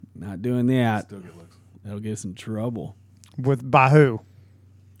Not doing that. Still get looks. That'll get us in trouble. By who?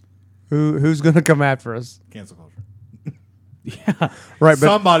 Who's going to come after us? Cancel culture. Yeah. Right, but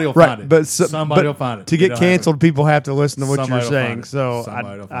Somebody will find it. Somebody will find it. To get canceled, people have to listen to what Somebody you're will find saying. it. So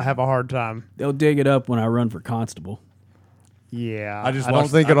Somebody will I find have a hard time. They'll dig it up when I run for constable. Yeah, I just don't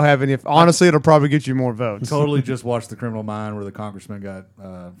watched- think it'll have any. Honestly, it'll probably get you more votes. Totally just watched The Criminal Mind where the congressman got,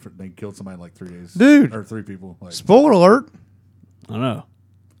 they killed somebody in like 3 days. Dude. Or 3 people. Like, Spoiler alert. I don't know.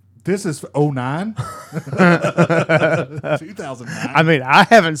 this is 09? 2009? I mean, I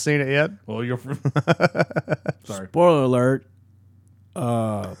haven't seen it yet. Well, you're sorry. Spoiler alert.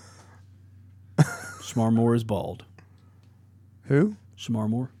 Shmarmore is bald. Who?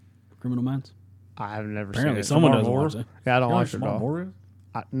 Shmarmore, Criminal Minds. I have never Apparently, seen it. someone doesn't Shmarmore? watch it. Yeah, I don't You know watch what it at all. Moore is?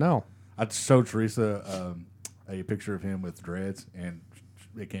 No. I showed Teresa a picture of him with dreads, and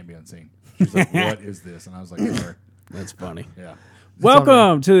it can't be unseen. She's like, "What is this?" And I was like, "Sorry." That's funny. Yeah.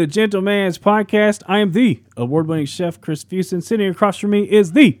 Welcome to the Gentleman's Podcast. I am the award-winning chef, Chris Fusen. Sitting across from me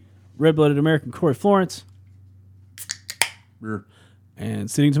is the red-blooded American Corey Florence. We're- And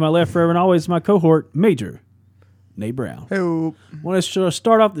sitting to my left forever and always, my cohort, Major Nate Brown. Hey, Want to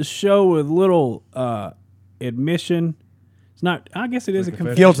start off the show with a little admission. It's not, I guess it is a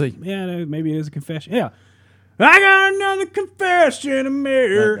confession. Guilty. Yeah, maybe it is a confession. Yeah. I got another confession to make.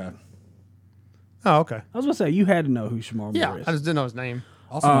 that guy. oh, okay. I was going to say, you had to know who Shmarmore Yeah, is. I just didn't know his name.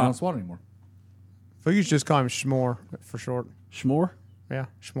 Also not on SWAT anymore. So you should just call him Schmore for short. Shmore? Yeah,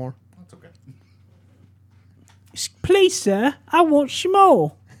 Schmore. That's okay. Please, sir, I want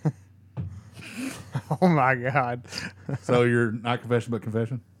Shmore. Oh my God, So you're not confession, but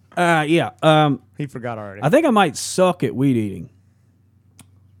confession? Yeah. he forgot already. I think I might suck at weed eating.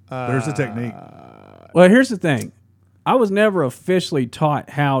 There's a technique. Well, here's the thing. I was never officially taught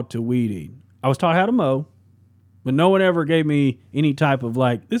how to weed eat. I was taught how to mow, but no one ever gave me any type of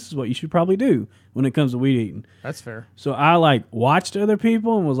like, this is what you should probably do when it comes to weed eating. That's fair. So I like watched other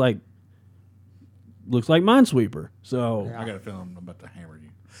people and was like, looks like Minesweeper. So I got a feeling I'm about to hammer you.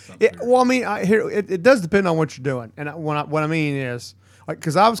 Yeah, well, I mean, it does depend on what you're doing, and what I mean is, like,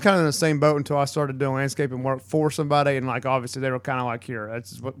 because I was kind of in the same boat until I started doing landscaping work for somebody, and like obviously they were kind of like, here,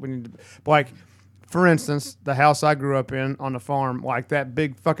 that's what we need to, like, for instance, the house I grew up in on the farm, like that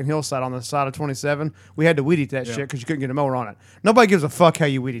big fucking hillside on the side of 27, we had to weed eat that shit because you couldn't get a mower on it. Nobody gives a fuck how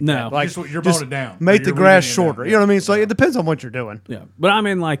you weed eat No. that. Like, You're mowing it down. Make the You're grass weeding it down. shorter. You know what I mean? So it depends on what you're doing. yeah, but I'm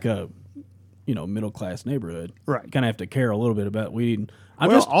in like a, middle class neighborhood. Right. Kind of have to care a little bit about weed eating. I'm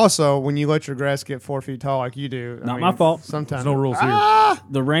Well, just also, when you let your grass get 4 feet tall like you do, I Not mean, my fault. Sometimes There's no rules here.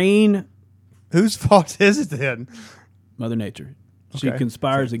 the rain, Whose fault is it then? Mother Nature. She Okay.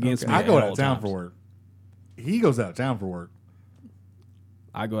 conspires against me. I go at out all of town times. for work. He goes out of town for work.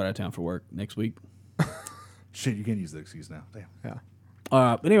 I go out of town for work next week. Shit, you can't use the excuse now. Damn. Yeah.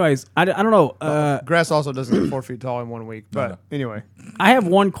 But anyways, I don't know. Grass also doesn't get 4 feet tall in 1 week. But no. anyway, I have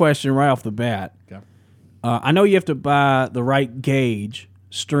one question right off the bat. Okay. I know you have to buy the right gauge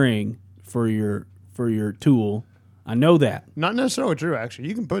string for your tool. I know that. not necessarily true, actually.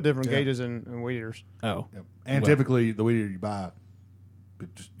 You can put different gauges in weed eaters. Oh, Yep. And typically, the weed you buy, you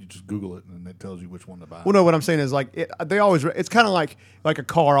just Google it, and it tells you which one to buy. Well, no, what I'm saying is, like, it's kind of like a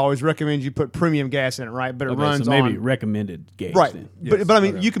car always recommends you put premium gas in it, right? But it okay, runs so maybe on. recommended gauge. Right. Then. Yes, But I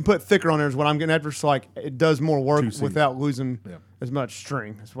mean, okay. you can put thicker on there is what I'm getting after. So, like, it does more work 2C. without losing Yeah. as much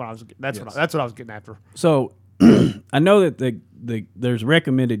string. That's what I was. That's Yes. what I was getting after. So I know that there's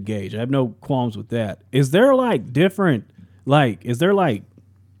recommended gauge. I have no qualms with that. Is there like different? Like, is there like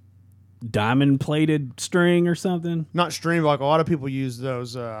diamond plated string or something? Not string, but like a lot of people use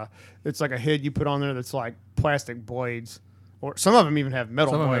those. It's like a head you put on there that's like plastic blades, or some of them even have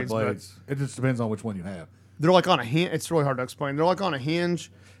metal Some of them have blades. blades. It just depends on which one you have. But they're like on a hinge. It's really hard to explain. They're like on a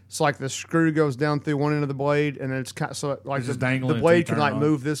hinge. It's like the screw goes down through one end of the blade, and then it's kind of, so like It's just the dangling until blade you can turn like it on.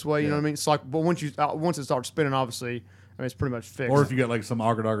 move this way. You know Yeah. what I mean? It's like, but once it starts spinning, obviously, I mean it's pretty much fixed. Or if you got like some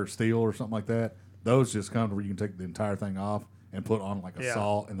auger steel or something like that, those just come to where you can take the entire thing off and put on like a Yeah,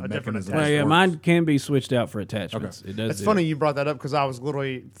 saw, and the a different mechanism. Well, just yeah, works. mine can be switched out for attachments. It does. It's do funny that. you brought that up because I was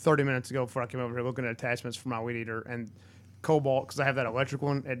literally 30 minutes ago before I came over here looking at attachments for my weed eater, and Cobalt, because I have that electric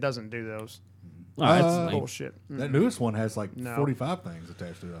one, it doesn't do those. Oh, that's lame. Bullshit. That newest one has like No. 45 things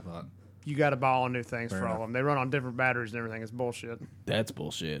attached to it. I thought. You got to buy all new things Fair for all of enough. them. They run on different batteries and everything. It's bullshit. That's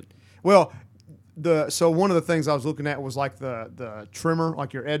bullshit. Well, so one of the things I was looking at was like the trimmer,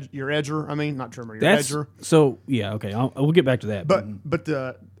 like your edger. I mean, not trimmer, your That's edger. so. Yeah. Okay. We'll get back to that. But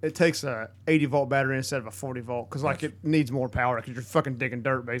it takes a 80-volt battery instead of a 40-volt because like it needs more power because you're fucking digging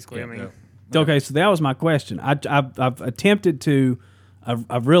dirt basically. I mean, Okay, so that was my question. I've attempted to.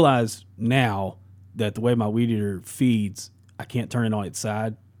 I've realized now that the way my weed eater feeds, I can't turn it on its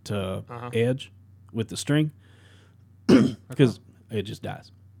side. to edge with the string because it just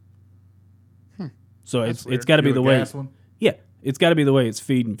dies. So it's got to be the way. Gas one? Yeah, it's got to be the way it's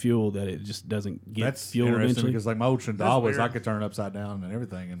feeding fuel that it just doesn't get That's fuel interesting eventually. because like my old Shindal was, weird. I could turn it upside down and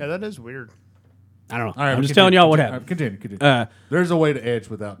everything. And Yeah, that is weird. I don't know. all right, I'm just telling y'all what happened. Continue. There's a way to edge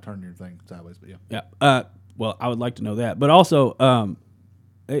without turning your thing sideways, but yeah. Yeah. Well, I would like to know that, but also,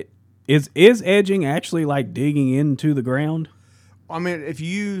 is edging actually like digging into the ground? I mean, if you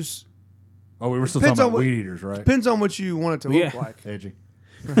use Oh, we were still Depends talking on about what- weed eaters, right? depends on what you want it to look Yeah. like. Edgy.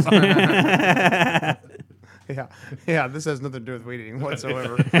 Yeah. This has nothing to do with weed eating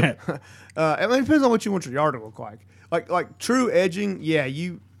whatsoever. I mean, it depends on what you want your yard to look like. Like true edging, yeah,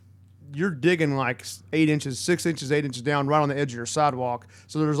 you're digging like 8 inches, 6 inches, 8 inches down, right on the edge of your sidewalk.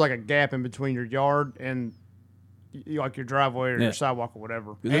 So there's like a gap in between your yard and like your driveway or Yeah. your sidewalk or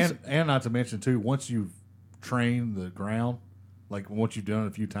whatever. And not to mention too, once you've trained the ground, like once you've done it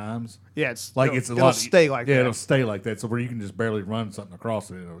a few times, Yeah, it's like it'll, it's a it'll lot. stay like yeah, that. it'll stay like that. So where you can just barely run something across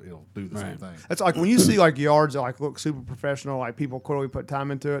it, it'll do the same Right. thing. That's like when you see like yards that like look super professional, like people clearly put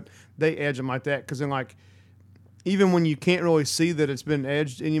time into it. They edge them like that because then like even when you can't really see that it's been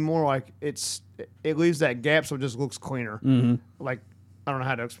edged anymore, like it leaves that gap so it just looks cleaner. Mm-hmm. Like I don't know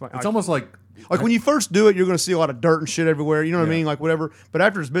how to explain. It's almost like When you first do it, you're going to see a lot of dirt and shit everywhere. You know what I mean? Like whatever. But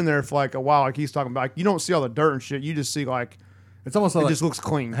after it's been there for like a while, like he's talking about, like, you don't see all the dirt and shit. You just see like it's almost it like just looks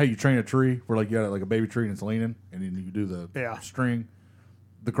clean. how you train a tree where like you got like a baby tree and it's leaning, and then you do the Yeah. string.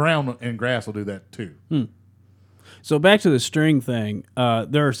 The ground and grass will do that too. So back to the string thing.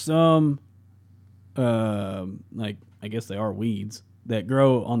 There are some, like I guess they are weeds that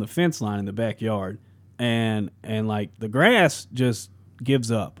grow on the fence line in the backyard, and like the grass just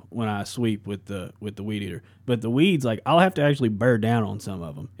gives up when I sweep with the weed eater. But the weeds, like I'll have to actually bear down on some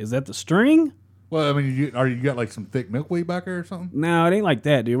of them. Is that the string? Well, I mean, you got like some thick milkweed back there or something? No, it ain't like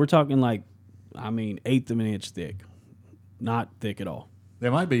that, dude. We're talking like, I mean, 1/8 of an inch thick, not thick at all.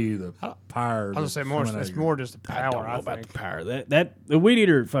 There might be the pyre. I was gonna say more. It's more just the I don't power. know I about think. the power. That the weed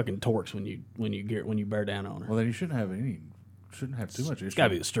eater fucking torques when you bear down on her. Well, then you shouldn't have too much issue. It's got to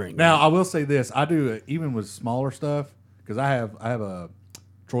be the string. Now, I will say this: I do even with smaller stuff because I have a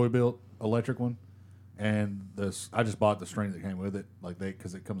Troy built electric one, and I just bought the string that came with it, like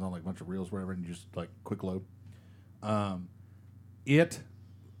because it comes on like a bunch of reels, whatever, and you just like quick load.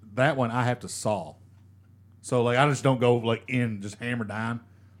 That one I have to saw, so like I just don't go like in just hammer down,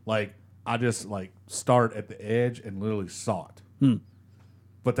 like I just like start at the edge and literally saw it.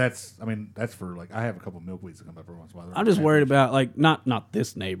 But that's for like I have a couple of milkweeds that come up every once in a while. I'm just worried about like not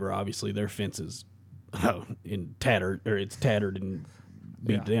this neighbor. Obviously, their fence is tattered and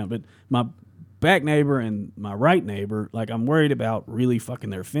beat down. But my back neighbor and my right neighbor, like I'm worried about really fucking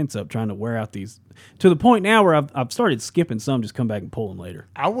their fence up, trying to wear out these to the point now where I've started skipping some, just come back and pull them later.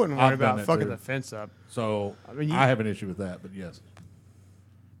 I wouldn't worry I've done about that fucking too. the fence up. So I, mean, have an issue with that, but yes,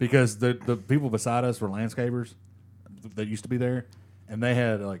 because the people beside us were landscapers that used to be there, and they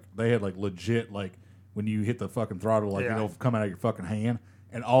had like legit like when you hit the fucking throttle, like Yeah. come out of your fucking hand,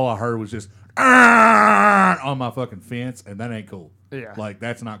 and all I heard was just on my fucking fence, and that ain't cool. Yeah. like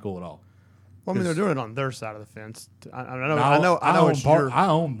that's not cool at all. Well, I mean, they're 'Cause- doing it on their side of the fence. I know. I own It's your, I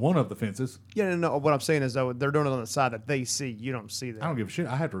own one of the fences. yeah, no. What I'm saying is though, they're doing it on the side that they see. You don't see that. I don't give a shit.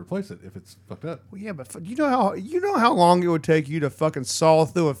 I have to replace it if it's fucked up. Well, yeah, but you know how long it would take you to fucking saw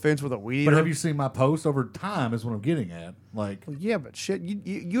through a fence with a weed But eater? have you seen my post over time? Is what I'm getting at. Like Yeah, but shit,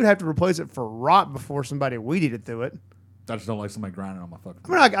 you'd have to replace it for rot before somebody weed eated through it. I just don't like somebody grinding on my fucking.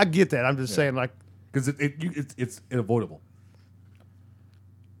 I mean, I get that. I'm just saying, like, Because it's avoidable.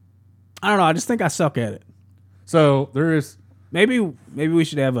 I don't know. I just think I suck at it. So there is. Maybe we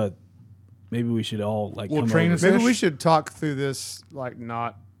should have a. Maybe we should all like We'll come train over. us- maybe Fish? we should talk through this, like,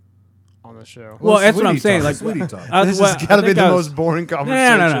 not on the show. Well, that's what I'm sweetie saying. talk, Like sweetie talk. This well, has got to I be think the I was- most boring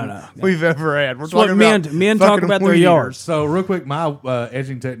conversation no. we've ever had. We're It's what talking about men talk fucking about their weed yards. So real quick, my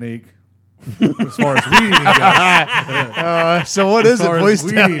edging technique, as far as weed eating goes, So what is it? far as Please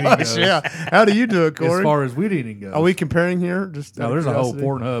weed tell eating us. goes. Yeah, how do you do it, as Corey? far as weed eating goes, Are we comparing here? Just no, out of there's a whole curiosity?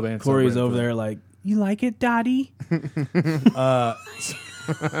 Pornhub and Corey's subreddit over for there that. like, you like it, Dottie?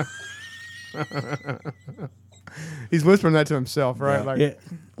 He's whispering that to himself, right? Yeah.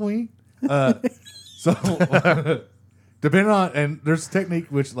 Like, Yeah. So depending on, and there's a technique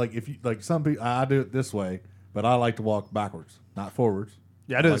which like if you like some people, I do it this way, but I like to walk backwards, not forwards.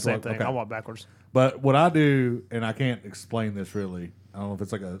 yeah, I do the Like same walk- thing. okay. I walk backwards. But what I do, and I can't explain this really. I don't know if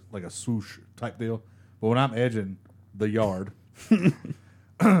it's like a swoosh type deal. But when I'm edging the yard,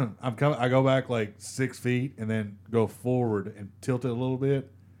 I go back like 6 feet and then go forward and tilt it a little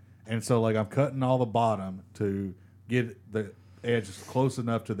bit. And so like I'm cutting all the bottom to get edge is close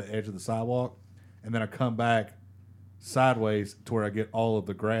enough to the edge of the sidewalk, and then I come back sideways to where I get all of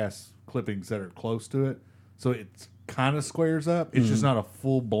the grass clippings that are close to it. So it kind of squares up. It's just not a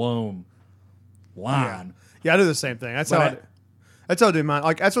full blown line. Yeah, I do the same thing. That's how I do mine.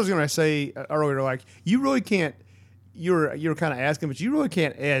 Like that's what I was going to say earlier. Like you really can't. You're kind of asking, but you really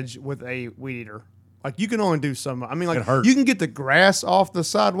can't edge with a weed eater. Like you can only do some. I mean, like It hurts. you can get the grass off the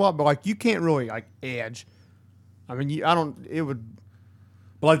sidewalk, but like you can't really like edge. I mean, I don't. It would.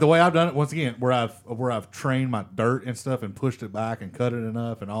 But like the way I've done it, once again, where I've trained my dirt and stuff and pushed it back and cut it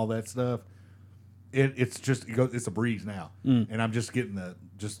enough and all that stuff, it's a breeze now, and I'm just getting the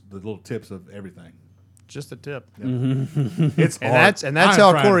little tips of everything. Just a tip. It's And hard. that's I'm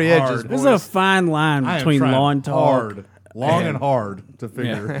how trying Corey hard. edges. This is a fine line I am between trying lawn talk. hard, long and hard to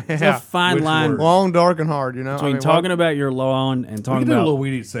figure. It's Yeah. a fine Which line word? Long, dark, and hard. You know, between talking about your lawn and We talking can do a little about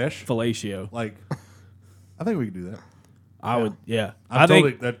weed eat sesh. fellatio. Like, I think we can do that. I would, yeah. I'm I totally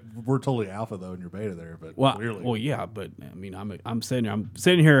think. that we're totally alpha though in your beta there, but Well, clearly well, yeah, but I mean, I'm sitting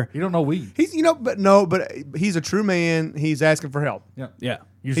here. you don't know weed. He's, but he's a true man. He's asking for help. Yeah, Yeah.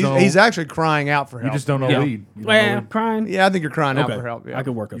 you just He's actually crying out for you help. just don't know Yeah. weed. You don't know Well, weed. crying. Yeah, I think you're crying out Okay. for help. Yeah. I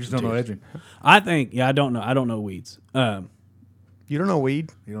could work up. You just some don't know tears. edging. I think. Yeah, I don't know. I don't know weeds. You don't know weed.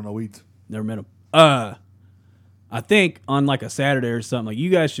 You don't know weeds. Never met them. I think on like a Saturday or something, like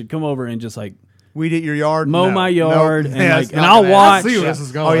you guys should come over and just like Weed at your yard. mow No. my Nope. yard and Yeah, like, it's and not I'll gonna watch. I see where this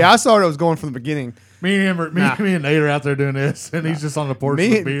is going. Oh yeah, I saw it was going from the beginning. Me and Nate are out there doing this, and he's just on the porch Me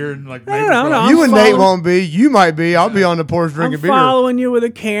with and- beer and like. No, neighbors no, going, no. You I'm and Nate following- won't be. You might be. I'll be on the porch I'm drinking beer, following you with a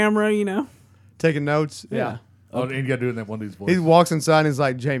camera, you know. taking notes. Yeah. Oh, and you got to do it in that one of these He voices. walks inside and he's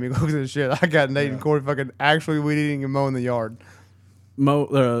like, Jamie, look at this shit. I got Nate and Corey fucking actually weed eating and mowing the yard.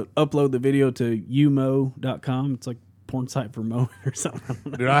 Upload the video to umo.com. It's like a porn site for mowing or something.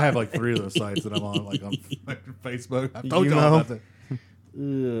 Dude, I have like 3 of those sites that I'm on, like on Facebook. I told You y'all mow? about that.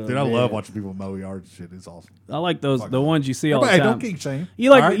 Dude, I love watching people mow yards and shit. It's awesome. I like those, the ones you see all the Hey, time. don't kink shame. You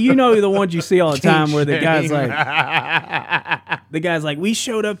like, All right? you know, the ones you see all the time where the guy's shame. like, we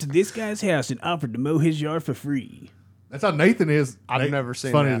showed up to this guy's house and offered to mow his yard for free. That's how Nathan is. I've never seen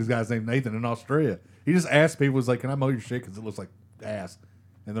It's funny, that. this guy's named Nathan in Australia. He just asks people, he's like, can I mow your shit because it looks like ass?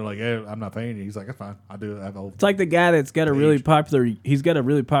 And they're like, yeah, I'm not paying you. He's like, that's fine. I do. I have a whole It's like the guy that's got a really popular. He's got a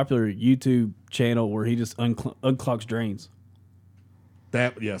really popular YouTube channel where he just unclogs drains.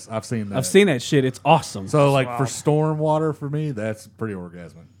 that. Yes, I've seen that. I've seen that shit. It's awesome. So like for storm water for me, that's pretty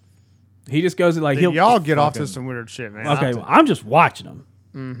orgasmic. he just goes like he'll. Y'all get off to fucking- some weird shit, man. Okay, well, I'm just watching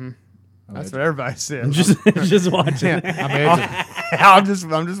him. That's what everybody says. Just watching. I'm edging. I'm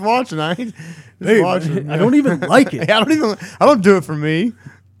just watching. I ain't just watching. I don't even like it. I don't do it for me.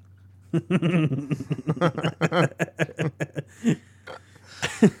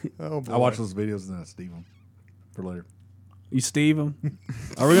 Oh boy. I watch those videos and then I steam them for later. You Steve him?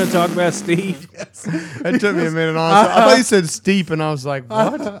 Are we gonna talk about Steve? It took me a minute. Honestly. I thought you said steep, and I was like,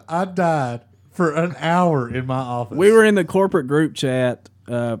 what? I died for an hour in my office. We were in the corporate group chat.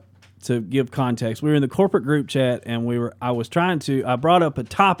 To give context, we were in the corporate group chat, and I brought up a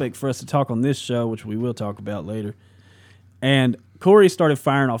topic for us to talk on this show, which we will talk about later. And Corey started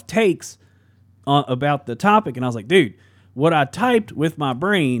firing off takes about the topic, and I was like, dude, what I typed with my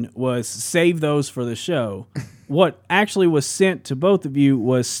brain was save those for the show. What actually was sent to both of you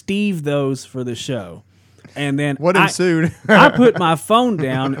was Steve those for the show. And then What ensued? I put my phone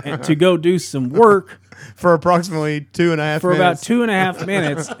down to go do some work For approximately 2.5 for minutes. about 2.5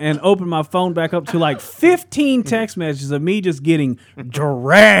 minutes and opened my phone back up to like 15 text messages of me just getting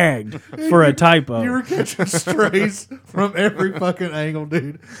dragged for a typo. You were catching strays from every fucking angle,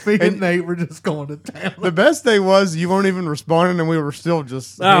 dude. Me and Nate were just going to town. The best thing was you weren't even responding, and we were still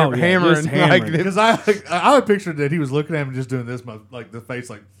just Oh, yeah, hammering. just hammering. Like, Because I would picture that he was looking at him just doing this, like the face,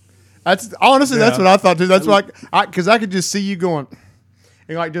 like that's honestly that's Yeah. what I thought too. That's like because I could just see you going,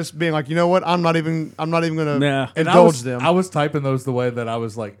 and like just being like, you know what, I'm not even gonna Nah. And indulge them. I was typing those the way that I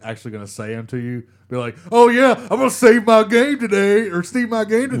was like actually going to say them to you. Be like, oh yeah, I'm going to save my game today or steal my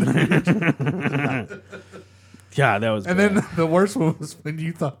game today. God, that was And bad. then the worst one was when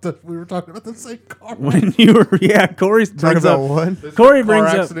you thought that we were talking about the same car. When you were, Corey brings about up what? Corey Car brings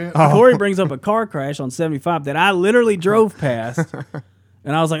up accident. Corey brings up a car crash on 75 that I literally drove past,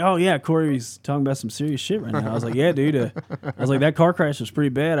 and I was like, "Oh yeah, Corey's talking about some serious shit right now." I was like, "Yeah, dude." I was like, "That car crash was pretty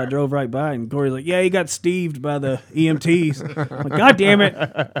bad." I drove right by, and Corey's like, "Yeah, he got Steved by the EMTs." I'm like, "God damn it!"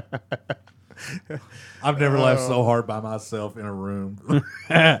 I've never laughed so hard by myself in a room.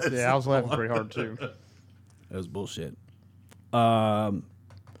 Yeah, I was laughing pretty hard too. That was bullshit.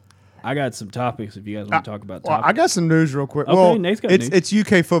 I got some topics if you guys want to talk about Well, topics. I got some news real quick. Okay, well, Nate's got it's news.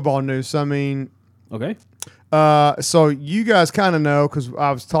 it's UK football news. So I mean, Okay. So you guys kind of know because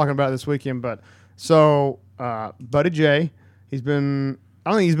I was talking about it this weekend. But so Buddy J, he's been. I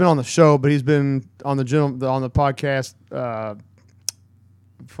don't think he's been on the show, but he's been on the podcast.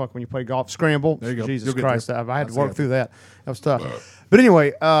 When you play golf, Scramble. There you go. Jesus You'll get Christ, there. I had to work through that. That was tough. But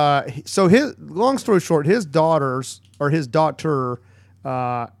anyway, so his long story short, his daughter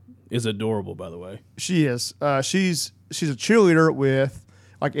Is adorable, by the way. she is. She's a cheerleader with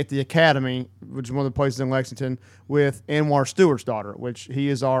at the academy, which is one of the places in Lexington, with Anwar Stewart's daughter, which he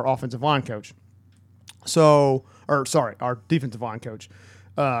is our offensive line coach. Our defensive line coach.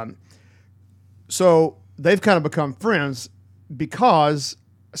 So they've kind of become friends because.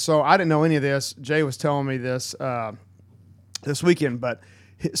 So I didn't know any of this. Jay was telling me this this weekend, but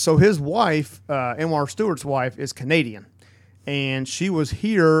so his wife, Anwar Stewart's wife, is Canadian, and she was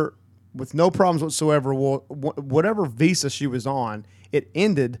here with no problems whatsoever. Well, whatever visa she was on, it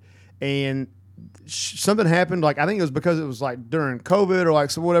ended, and something happened. I think it was because it was during COVID or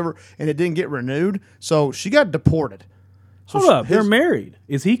so whatever, and it didn't get renewed. So she got deported. Hold up, they're married.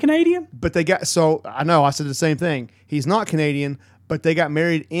 Is he Canadian? But they got I know I said the same thing. He's not Canadian, but they got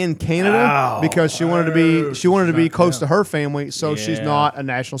married in Canada because she wanted to be close to her family, so she's not a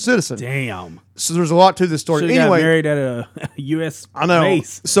national citizen. Damn. So there's a lot to this story. She got married at a U.S. I know.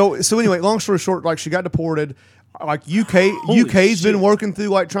 base. So anyway, long story short, she got deported. UK's been working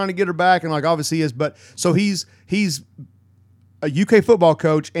through trying to get her back, and obviously he is. But so he's a UK football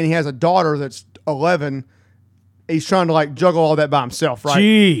coach, and he has a daughter that's 11. He's trying to juggle all that by himself, right?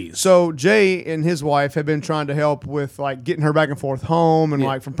 Jeez. So Jay and his wife have been trying to help with getting her back and forth home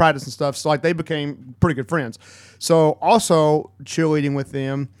and from practice and stuff. So they became pretty good friends. So also cheerleading with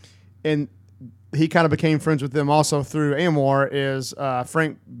them, and he kind of became friends with them also through Anwar is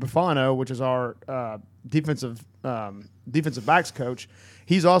Frank Buffano, which is our defensive backs coach.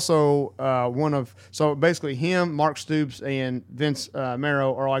 He's also so basically him, Mark Stoops, and Vince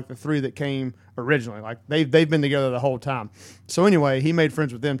Marrow are the three that came originally. They've been together the whole time. So anyway, he made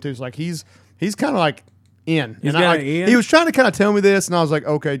friends with them too. So he's kind of in. He's in? He was trying to kind of tell me this, and I was like,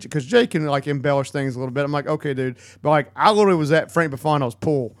 okay, because Jay can embellish things a little bit. I'm like, okay, dude. But I literally was at Frank Buffano's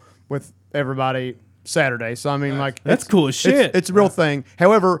pool with everybody Saturday. So I mean, that's cool as shit. It's a real thing.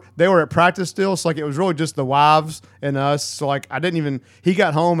 However, they were at practice still, so it was really just the wives and us. So I didn't even. He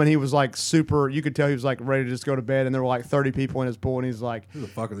got home and he was super. You could tell he was ready to just go to bed, and there were 30 people in his pool, and he's like, Who the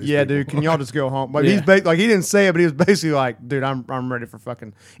fuck are these "Yeah, people? dude, can y'all just go home?" But he's he didn't say it, but he was basically "Dude, I'm ready for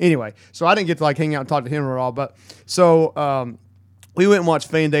fucking." Anyway, so I didn't get to hang out and talk to him at all. But so. We went and watched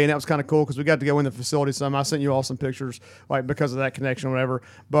Fan Day, and that was kind of cool because we got to go in the facility some. I sent you all some pictures, because of that connection or whatever.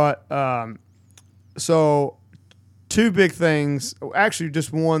 But so two big things. Actually,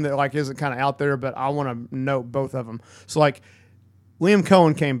 just one that isn't kind of out there, but I want to note both of them. So Liam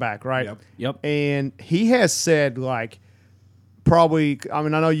Cohen came back, right? Yep. And he has said probably. I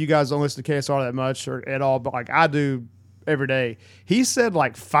mean, I know you guys don't listen to KSR that much or at all, but I do every day. He said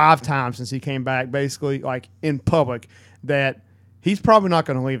 5 times since he came back, basically in public, that he's probably not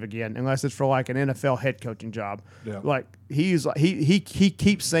going to leave again unless it's for an NFL head coaching job. Yeah. He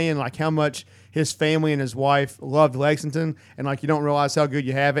keeps saying how much his family and his wife loved Lexington, and you don't realize how good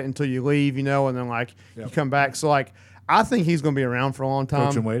you have it until you leave, and then you come back. So I think he's going to be around for a long time.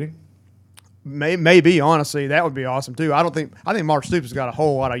 Coach and waiting. Maybe honestly, that would be awesome too. I think Mark Stoops has got a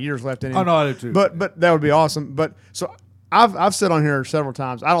whole lot of years left in him. Oh no, I do too. But that would be awesome. But so I've said on here several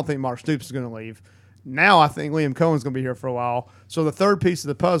times, I don't think Mark Stoops is going to leave. Now I think Liam Cohen's going to be here for a while. So the third piece of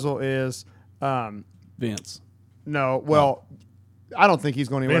the puzzle is Vince. No, well, I don't think he's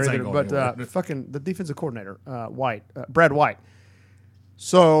going anywhere Vince either. ain't going But anywhere. fucking the defensive coordinator, Brad White.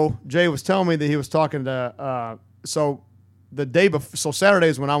 So Jay was telling me that he was talking to. So the day before, so Saturday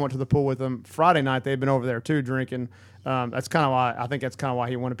is when I went to the pool with him. Friday night they'd been over there too drinking. That's kind of why I think that's kind of why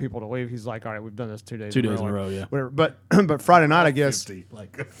he wanted people to leave. He's like, all right, we've done this 2 days. 2 days in a row, yeah. Whatever. But Friday night, I guess. 50. What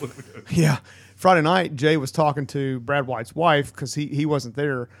are we doing? Yeah, Friday night, Jay was talking to Brad White's wife because he wasn't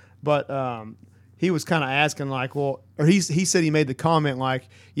there, but he was kind of asking he said he made the comment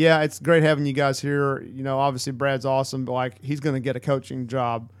yeah, it's great having you guys here. Obviously Brad's awesome, but he's going to get a coaching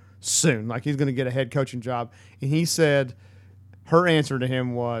job soon. He's going to get a head coaching job, and he said her answer to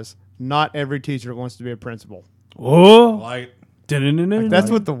him was, "Not every teacher wants to be a principal." Oh, That's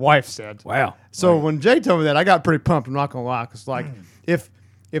what the wife said. Wow. So when Jay told me that, I got pretty pumped. I'm not gonna lie, because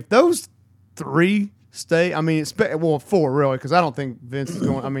if those 3 stay, I mean, 4 really, because I don't think Vince is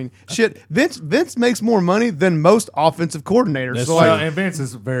going. I mean, shit, Vince makes more money than most offensive coordinators. That's So true. And Vince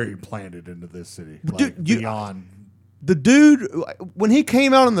is very planted into this city. Dude, Beyond. the dude, when he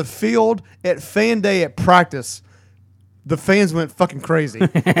came out on the field at Fan Day at practice, the fans went fucking crazy.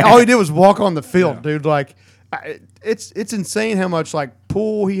 All he did was walk on the field, dude. it's insane how much like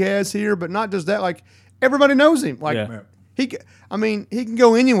pull he has here, but not just that. Like everybody knows him. Like Yeah. he can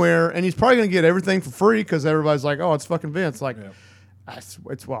go anywhere, and he's probably gonna get everything for free because everybody's like, oh, it's fucking Vince. Like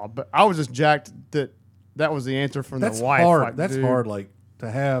it's wild. But I was just jacked that was the answer from That's the wife. hard. Like, That's dude. hard. Like to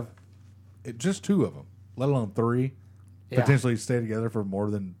have just two of them, let alone three, potentially stay together for more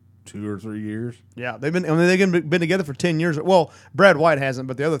than 2 or 3 years. Yeah, they've been together for 10 years. Well, Brad White hasn't,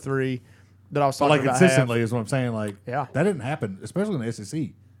 but the other three that I was But talking like about consistently is what I'm saying. Like Yeah. that didn't happen, especially in the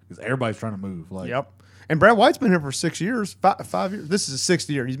SEC, because everybody's trying to move. Like Yep. And Brad White's been here for 6 years, 5 years. This is his sixth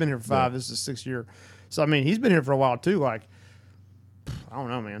year. He's been here for 5. This is his 6th year. So I mean, he's been here for a while too. Like, I don't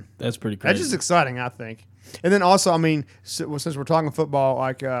know, man. That's pretty crazy. That's just exciting, I think. And then also, I mean, since we're talking football,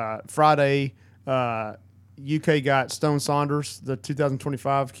 like Friday, UK got Stone Saunders, the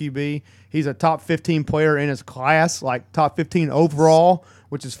 2025 QB. He's a top 15 player in his class, like top 15 overall,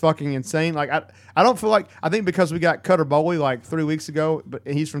 which is fucking insane. Like I don't feel like I think because we got Cutter Bowley like 3 weeks ago, but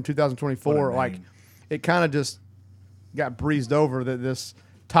he's from 2024. What a Like name. it kind of just got breezed over that this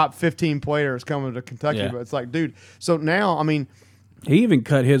top 15 player is coming to Kentucky. Yeah. But it's like, dude. So now, I mean. He even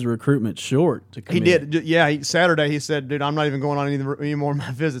cut his recruitment short to come He in. did. Yeah, Saturday he said, dude, I'm not even going on any more of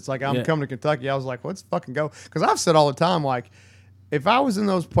my visits. Like, I'm Yeah. coming to Kentucky. I was like, let's fucking go. Because I've said all the time, like, if I was in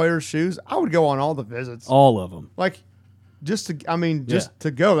those players' shoes, I would go on all the visits. All of them. Like, just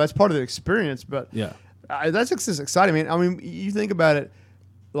to go. That's part of the experience. But Yeah. that's just exciting, man. I mean, you think about it,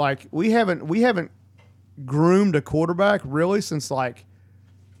 like, we haven't groomed a quarterback really since, like,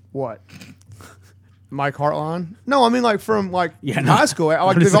 what? Mike Hartline? No, I mean like from like high school.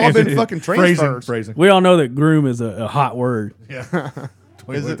 Like they've all been fucking transfers. Phrasing. We all know that groom is a hot word. Yeah.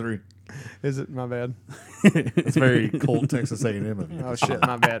 2023. Is it? My bad. It's very cold Texas A&M of you. Oh shit,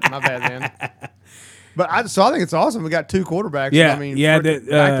 my bad, man. But I think it's awesome. We got 2 quarterbacks. Yeah, I mean, yeah, back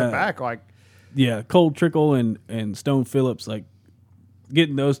to back, like Yeah, Cole Trickle and Stone Phillips, like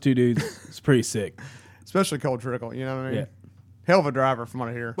getting those 2 dudes is pretty sick. especially Cole Trickle. You know what I mean? Yeah. Hell of a driver from what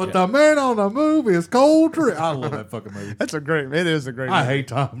I hear. But the man on the move is Cold Trick. I love that fucking movie. It is a great. I movie. hate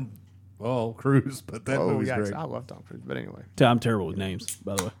Tom Cruise, but that movie's yeah, great. I love Tom Cruise, but anyway. I'm terrible with names,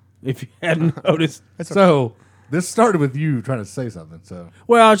 by the way. If you hadn't noticed. So this started with you trying to say something. So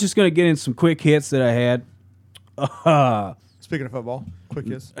Well, I was just going to get in some quick hits that I had. Speaking of football, quick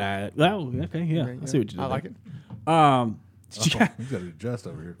kiss. Oh, okay, yeah. I see what you did. I like it. he's got to adjust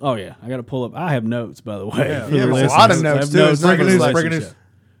over here. Oh, yeah. I got to pull up. I have notes, by the way. Yeah. for You the have a listeners. lot of I notes, have too. It's not Breaking just news, like- breaking news.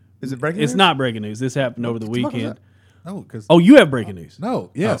 Is it breaking? It's news? not breaking news. This happened over the What the fuck was weekend. that? No, because Oh, you have breaking news. no,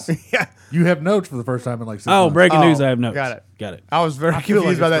 yes, Yeah. you have notes for the first time in like 6 Oh, months. breaking Oh, news. I have notes. got it. I I was very feel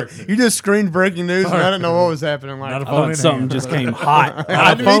confused like by it's that. breaking You just screamed breaking news, and I didn't know what was happening. Like, Not a thought phone in something hand. just came hot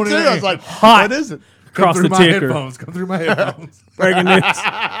I phone me in too. I was hand. like, Hot. what is it? across Come the through my ticker. headphones. Come through my headphones. Breaking news.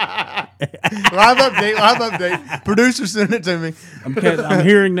 Live update. Producer sent it to me. I'm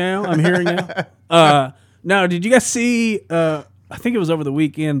hearing now. Now, did you guys see? I think it was over the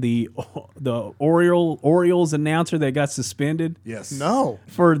weekend. The Orioles announcer that got suspended Yes. No.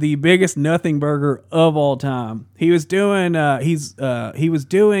 for the biggest nothing burger of all time. He was doing. He was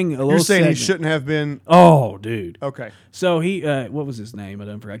doing a little. You're saying he segment. shouldn't have been. Oh, dude. Okay. So he. What was his name? I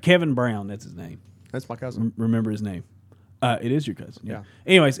don't forget. Kevin Brown. That's his name. That's my cousin. Remember his name. It is your cousin. Yeah.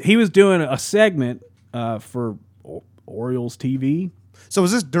 Anyways, he was doing a segment for Orioles TV. So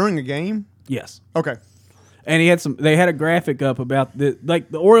was this during a game? Yes. Okay. And he had some. They had a graphic up about the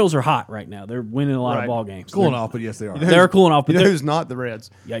Orioles are hot right now. They're winning a lot Right. of ball games. Cooling They're- off, but yes, they are. They're cooling off, but You know they're who's not the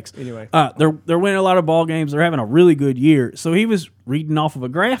Reds? yikes. Anyway. They're winning a lot of ball games. They're having a really good year. So he was reading off of a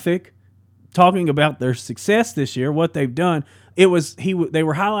graphic, talking about their success this year, what they've done. It was they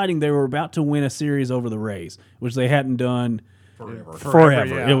were highlighting they were about to win a series over the Rays, which they hadn't done forever.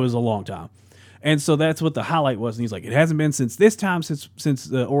 yeah. It was a long time. And so that's what the highlight was. And he's like, it hasn't been since this time, since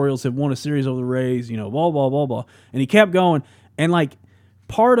the Orioles have won a series over the Rays, blah, blah, blah, blah. And he kept going. And like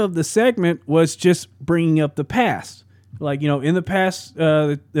part of the segment was just bringing up the past. Like, in the past,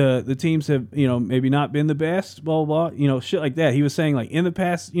 the teams have, maybe not been the best, blah, blah, blah, shit like that. He was saying like in the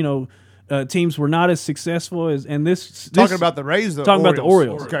past, teams were not as successful as, and this Talking about the Rays, though. talking about the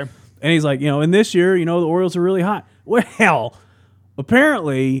Orioles. Okay. And he's like, and this year, the Orioles are really hot. Well,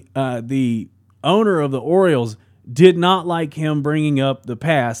 apparently, the owner of the Orioles did not like him bringing up the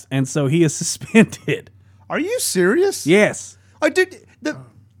past, and so he is suspended. Are you serious? Yes. Like, dude,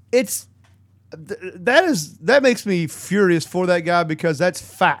 that makes me furious for that guy because that's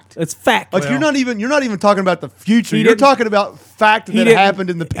fact. It's fact. Like you're not even talking about the future. He You're didn't- talking about fact that didn't- happened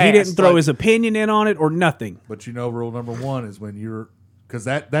in the past. He didn't throw Like, his opinion in on it or nothing. But rule number one is when you're, because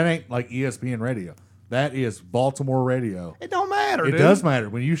that ain't like ESPN radio. That is Baltimore radio. It don't matter. It dude. does matter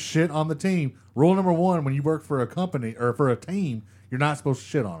when you shit on the team. Rule number one: when you work for a company or for a team, you're not supposed to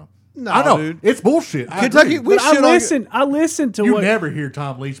shit on them. No, I know dude. it's bullshit. I Kentucky, agree. we But shit on. I listened to You what never hear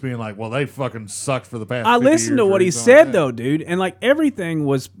Tom Leach being like, "Well, they fucking sucked for the past." I 50 listened to years," what or he anything like said that. though, dude, and like everything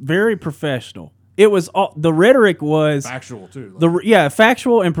was very professional. It was all the rhetoric was Factual too.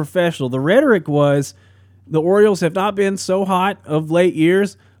 factual and professional. The rhetoric was the Orioles have not been so hot of late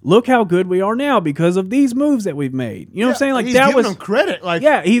years. Look how good we are now because of these moves that we've made. You know what I'm saying? Like he's that giving was them credit. Like,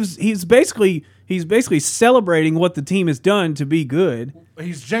 yeah. He's basically celebrating what the team has done to be good.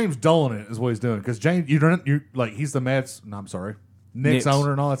 He's James Dolan it is what he's doing because James you like he's the Mets. No, I'm sorry, Knicks Knicks.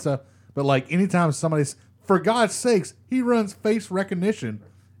 owner and all that stuff. But like anytime somebody's for God's sakes, he runs face recognition.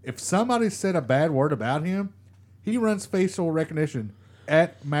 If somebody said a bad word about him, he runs facial recognition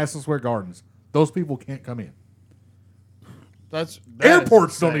at Madison Square Gardens. Those people can't come in. that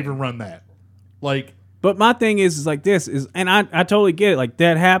Airports is don't insane. even run that. Like But my thing is like this is, and I totally get it. Like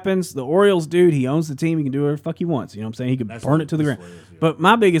that happens. The Orioles dude, he owns the team. He can do whatever the fuck he wants. You know what I'm saying? He can That's burn what- it to the that's ground. what it is, yeah. But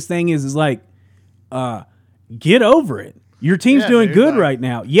my biggest thing is like, get over it. Your team's Yeah, doing dude, good like- right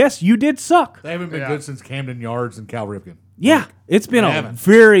now. Yes, you did suck. they haven't been Yeah. good since Camden Yards and Cal Ripken. Yeah, it's been they a haven't.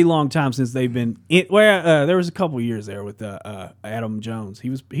 very long time since they've been. There was a couple years there with Adam Jones. He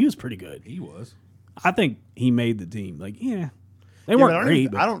was pretty good. He was. I think he made the team. Like they Yeah, but weren't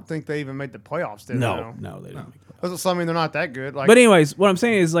great. I don't think they even made the playoffs. Did No, they? no, they didn't. That's what I mean. They're not that good. Like, But anyways, what I'm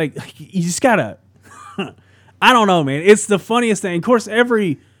saying is like you just gotta. I don't know, man. It's the funniest thing. Of course,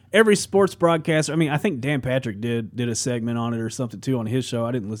 every sports broadcaster. I mean, I think Dan Patrick did a segment on it or something too on his show.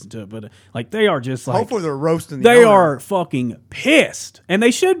 I didn't listen to it, but like they are just like hopefully they're roasting. The they owner. are fucking pissed, and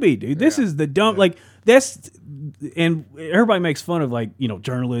they should be, dude. This is the dumb like that's. And everybody makes fun of like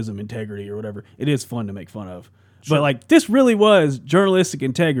journalism integrity or whatever. It is fun to make fun of, but like this really was journalistic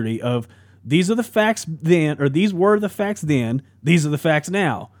integrity of these are the facts then, or these were the facts then. These are the facts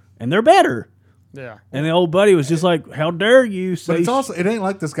now, and they're better. Yeah. And the old buddy was just like, "How dare you say?" But it's also it ain't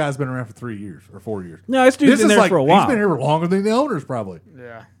like this guy's been around for 3 years or 4 years. No, this dude's This been is there like for a while. he's been here longer than the owners probably.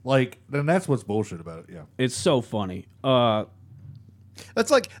 Yeah. Like then that's what's bullshit about it. Yeah. It's so funny.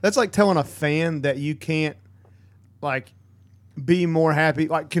 That's like telling a fan that you can't like be more happy.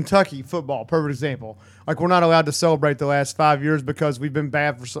 Like Kentucky football, perfect example. Like we're not allowed to celebrate the last 5 years because we've been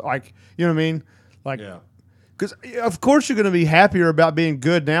bad for like you know what I mean. Like Yeah. because of course you're going to be happier about being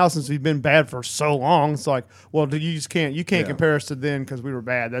good now since we've been bad for so long. It's like well you just can't Yeah. compare us to then because we were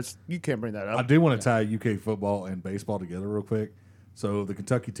bad. That's you can't bring that I up. do want to tie UK football and baseball together real quick. So the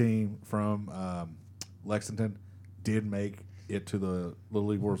Kentucky team from Lexington did make it to the Little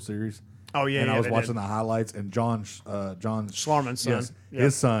League World Series. Oh yeah, and yeah, I was they watching did. the highlights, and John Schlarman's son. yes, Yeah.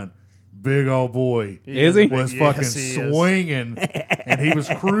 his son, big old boy, Is he? was Yes, fucking he is. swinging, and he was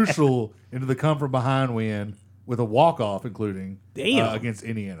crucial into the come from behind win with a walk off, including Damn. against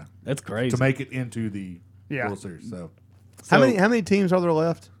Indiana That's crazy. to make it into the Yeah. World Series. So. How many teams are there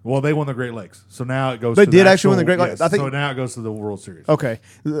left? Well, they won the Great Lakes, so now it goes. They to did the actually win the actual- Great Lakes. yes, I think- so. Now it goes to the World Series. Okay,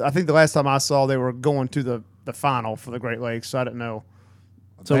 I think the last time I saw they were going to the final for the Great Lakes. So I didn't know.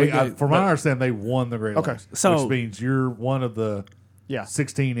 So They- we got- from my understanding, they won the Great Okay. Lakes, So- which means you're one of the Yeah.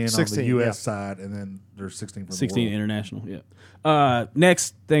 16 in 16, on the U.S. yeah. side, and then there's 16 from 16 the world. international. Yeah.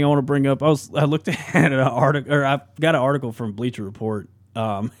 Next thing I want to bring up, I looked at an article, or I got an article from Bleacher Report,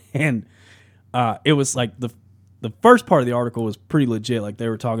 and it was like the first part of the article was pretty legit. Like they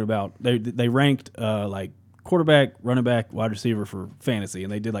were talking about they ranked like quarterback, running back, wide receiver for fantasy,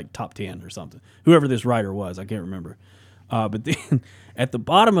 and they did like top 10 or something. Whoever this writer was, I can't remember. But then at the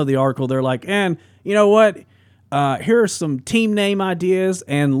bottom of the article, they're like, and you know what? Here are some team name ideas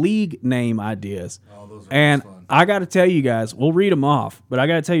and league name ideas. Oh, those are And fun. I got to tell you guys, we'll read them off, but I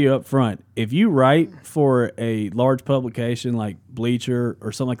got to tell you up front, if you write for a large publication like Bleacher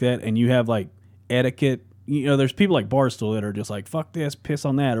or something like that, and you have like etiquette, there's people like Barstool that are just like, fuck this, piss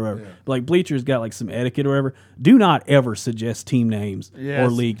on that, or whatever. Yeah. But like Bleacher's got like some etiquette or whatever. Do not ever suggest team names or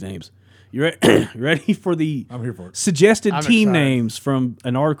Yes. league names. You ready for the I'm here for it. suggested I'm team excited. names from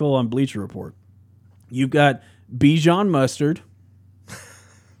an article on Bleacher Report? You've got Bijan Mustard.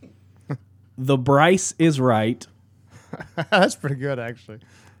 The Bryce is right. That's pretty good actually.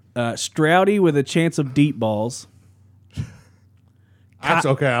 Stroudy with a chance of deep balls. That's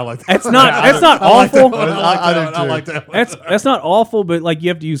okay. I like that. That's not I like that awful. one. I do like that one. I too. like that one. That's not awful, but like you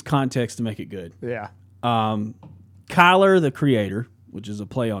have to use context to make it good. Yeah. Kyler the Creator, which is a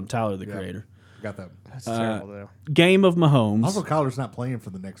play on Tyler the Creator. Got that. That's terrible though. Game of Mahomes. Also, Kyler's not playing for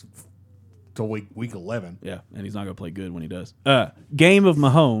the next till week 11. Yeah, and he's not going to play good when he does. Game of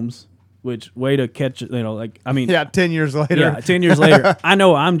Mahomes. which way to catch it. I mean, Yeah, 10 years later. yeah, 10 years later. I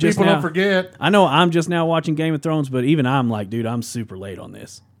know I'm just People now. don't forget. I know I'm just now watching Game of Thrones, but even I'm like, dude, I'm super late on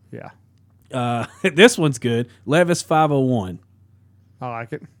this. Yeah. This one's good. Levis 501. I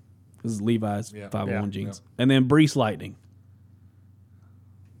like it. This is Levi's Yeah. 501 Yeah. jeans. And then Brees Lightning.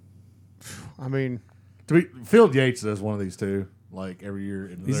 I mean, Phil Yates does one of these too, like every year.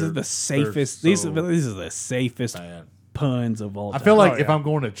 And These they're- are the safest. they're These so are the safest bad. puns of all I time. feel like Oh, if yeah. I'm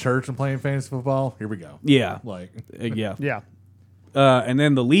going to church and playing fantasy football, here we go. Yeah. Like, Yeah. yeah. And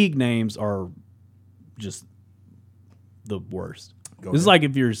then the league names are just the worst. Go This is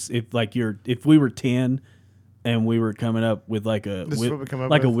ahead. like if we were 10 and we were coming up with like a This is what we come up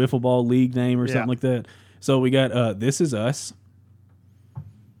like a with? wiffle ball league name or Yeah. something like that. So we got This Is Us.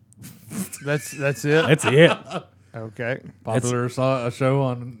 That's it. That's it. Okay. popular saw a show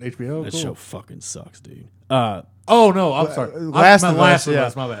on HBO. That Cool. show fucking sucks, dude. Oh no, I'm sorry. Last of Us, Last of yeah.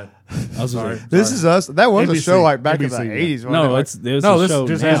 Us. My bad. I was Sorry. This is us. That was a NBC. show like back in the NBC, yeah. 80s. wasn't no, it? it's this No, a this show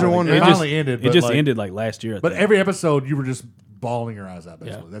just now. ended. one It now? finally ended. It but, just like- ended like last year. I But think. every episode, you were just bawling your eyes out.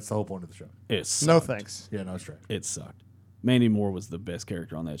 Basically, Yeah. that's the whole point of the show. it sucked. No thanks. Yeah, no, it's true. It sucked. Mandy Moore was the best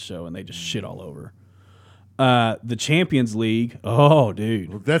character on that show, and they just shit all over. The Champions League. Oh,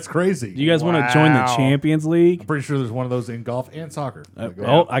 dude. That's crazy. Do you guys want to join the Wow. Champions League? I'm pretty sure there's one of those in golf and soccer. Like, go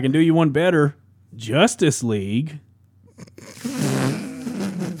Oh, ahead. I can do you one better. Justice League. Dude,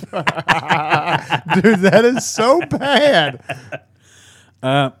 that is so bad.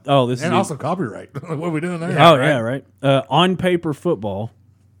 This is And also copyright. What are we doing there? yeah, right. On paper football.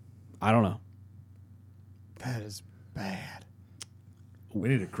 I don't know. That is bad. We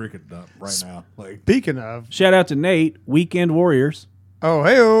need a cricket dump right now. Like, Speaking of, Shout out to Nate. Weekend Warriors. oh,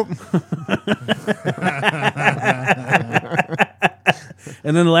 hey,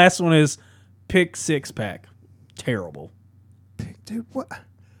 And then the last one is Pick Six Pack. Terrible. dude, what?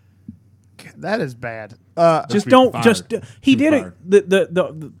 That is bad. Just be don't. fired. Just he Should be did fired. it.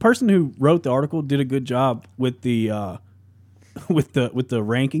 The person who wrote the article did a good job with the with the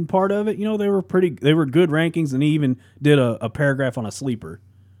ranking part of it. You know, they were good rankings, and he even did a paragraph on a sleeper.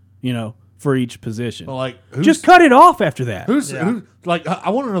 You know, for each position. well, like who's, Just cut it off after that. who like I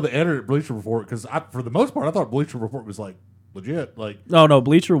want to know the editor at Bleacher Report because for the most part I thought Bleacher Report was like legit. Like, No,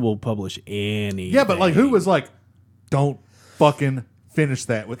 Bleacher will publish anything. yeah, but like who was like, don't fucking finish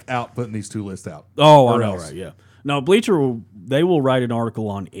that without putting these two lists out. Oh, I Or know, else. right? Yeah. No, Bleacher will write an article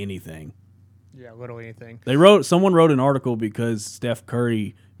on anything. Yeah, literally anything. Someone wrote an article because Steph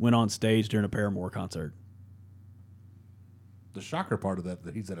Curry went on stage during a Paramore concert. The shocker part of that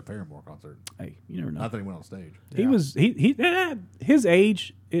he's at a Paramore concert. Hey, you never know. Not that he went on stage. His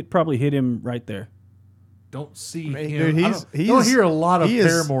age, it probably hit him right there. Don't see Man, him. dude, I don't hear a lot of he is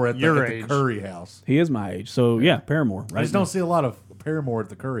Paramore at your the age. Curry house. He is my age, so yeah, Paramore. I Right? just don't see a lot of Paramore at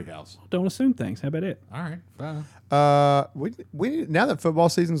the Curry house. Don't assume things. How about it? All right, fine. We now that football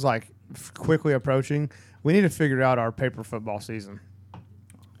season's like quickly approaching, we need to figure out our paper football season.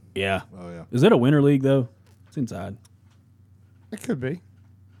 Yeah. Oh yeah. Is it a winter league though? It's inside. It could be.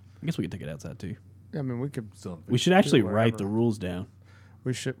 I guess we could take it outside too. I mean, we could. Still We should actually whatever. write the rules down.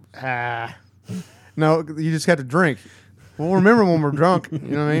 We should. No, you just have to drink. We'll remember when we're drunk. You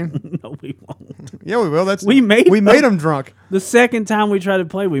know what I mean? No, we won't. Yeah, we will. That's We made we them. made them drunk. The second time we tried to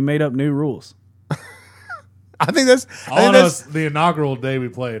play, we made up new rules. I think that's. I think On that's us, the inaugural day we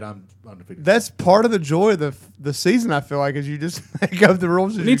played, I'm undefeated. that's part of the joy of the season. I feel like is you just make up the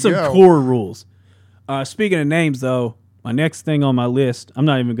rules as We you need some go. core rules. Speaking of names, though, my next thing on my list, I'm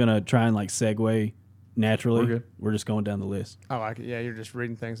not even gonna try and like segue naturally. We're good. We're just going down the list. I like it. Yeah, you're just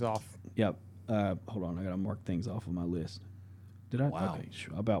reading things off. Yep. Hold on, I gotta mark things off of my list. Did I? Wow. Okay,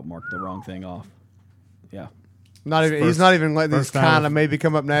 sure. I about marked the wrong thing off. Yeah. Not even. He's first- not even letting these first time kind of with maybe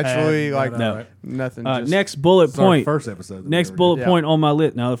come up naturally. Had- Like No. right. nothing. Just, Next bullet It's our point. first episode. that we Next ever bullet Yeah. point on my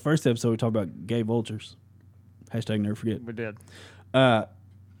list. Now, the first episode we talked about gay vultures. Hashtag never forget. we did.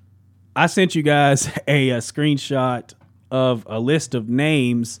 I sent you guys a screenshot of a list of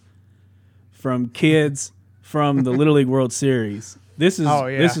names from kids from the Little League World Series. This is Oh,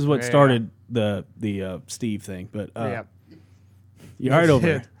 yeah. this is what Yeah, started the Steve thing. But Yeah. you're right over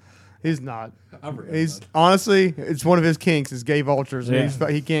there. He's not. did. I forgot He's about honestly, it's one of his kinks is gay vultures. And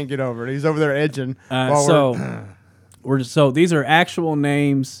Yeah. he can't get over it. He's over there edging. while we're- So these are actual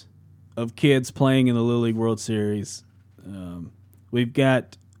names of kids playing in the Little League World Series. We've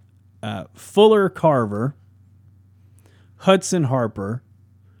got Fuller Carver, Hudson Harper,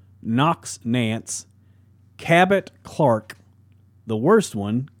 Knox Nance, Cabot Clark, the worst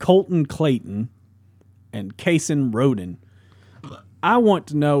one, Colton Clayton, and Kaysen Roden. I want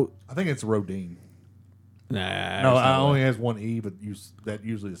to know. I think it's Rodine. Nah. No, there's I way. only has one E, but that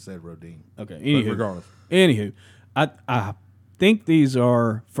usually is said Rodine. Okay. But Anywho, regardless. I think these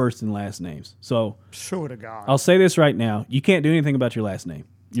are first and last names. So Sure to God. I'll say this right now: you can't do anything about your last name.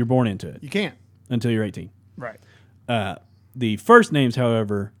 You're born into it You can't. until you're 18. Right. The first names,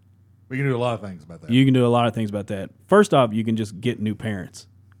 however, We can do a lot of things about that. you can do a lot of things about that. First off, you can just get new parents.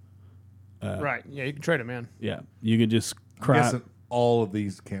 Right. Yeah, you can trade them in. Yeah, you can just I'm cry. guessing all of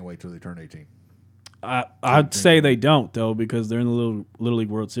these can't wait till they turn 18. I'd say they don't though because they're in the Little League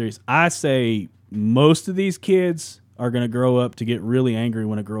World Series. I say most of these kids are going to grow up to get really angry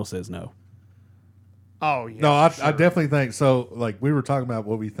when a girl says no. Oh, yeah. No, I sure. definitely think so. Like we were talking about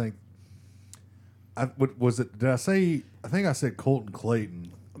what we think. Was it? Did I say? I think I said Colton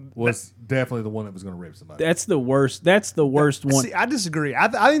Clayton was definitely the one that was going to rape somebody. That's the worst. That's the worst one. See, I disagree. I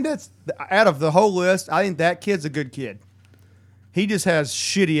think that's out of the whole list. I think that kid's a good kid. He just has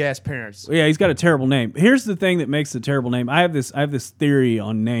shitty ass parents. Yeah, he's got a terrible name. Here's the thing that makes the terrible name. I have this theory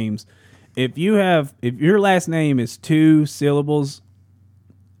on names. If your last name is 2 syllables,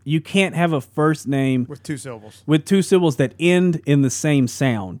 you can't have a first name With 2 syllables. with 2 syllables that end in the same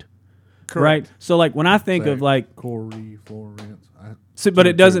sound. Correct. Right? So like when I think Say of like Corey Florence. but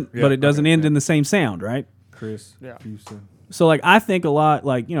it doesn't Yeah, but it doesn't okay, end yeah. in the same sound, right? Chris Yeah. Houston. So like I think a lot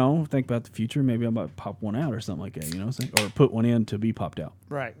like, think about the future, maybe I might pop one out or something like that, or put one in to be popped out.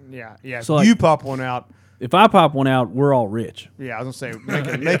 Right. Yeah. Yeah. So, So like- you pop one out. If I pop one out, we're all rich. Yeah, I was going to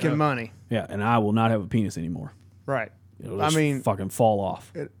say making money. Yeah, and I will not have a penis anymore. Right. It'll I just mean, fucking fall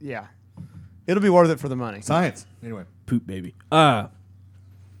off. yeah. It'll be worth it for the money. Science. Anyway. Poop baby.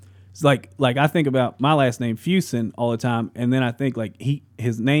 It's like I think about my last name Fusen all the time, and then I think like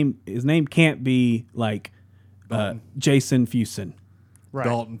his name can't be like Jason Fusen, Right.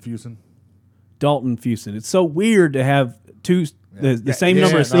 Dalton Fusen. Dalton Fusen. It's so weird to have the same Yeah,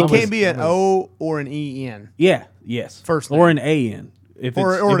 number of It syllables. can't be an O or an EN. Yeah. Yes. First or name. an AN if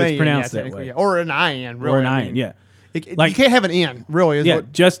Or it's, an if it's AN, pronounced yeah, that technically, way. yeah. Or an IN, really. Or an I IN. mean, Yeah. Like, you can't have an N, really. Is Yeah.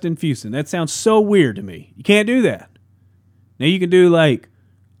 what, Justin Fusen. That sounds so weird to me. You can't do that. Now you can do like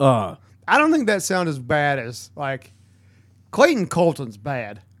I don't think that sounds as bad as, like, Clayton Colton's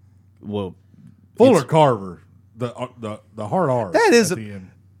bad. well Fuller Carver. The hard R. That is at a- the end.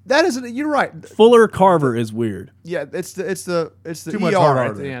 That is, you're right. Fuller Carver is weird. Yeah, it's the Too much ER hard R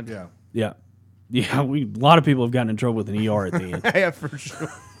at the there. end. Yeah. Yeah. Yeah, a lot of people have gotten in trouble with an ER at the end. Yeah, for sure.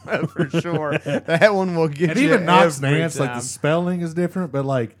 For sure. That one will get And you even Knox every Nance, like time. the spelling is different, but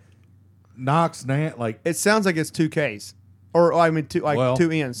like Knox Nance, like It sounds like it's 2 Ks. Or, I mean, 2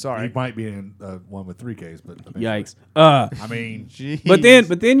 N's, sorry. he might be in one with 3 Ks, but Yikes. I mean, Jeez.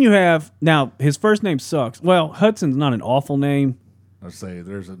 But then you have now his first name sucks. Well, Hudson's not an awful name. let's say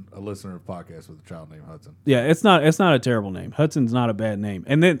there's a listener of podcast with a child named Hudson. Yeah, it's not a terrible name. Hudson's not a bad name.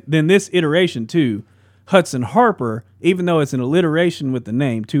 And then this iteration too, Hudson Harper, even though it's an alliteration with the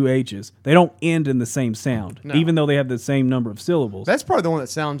name, 2 H's, they don't end in the same sound, No. even though they have the same number of syllables. That's probably the one that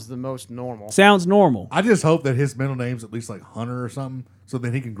sounds the most normal. Sounds normal. I just hope that his middle name's at least like Hunter or something, so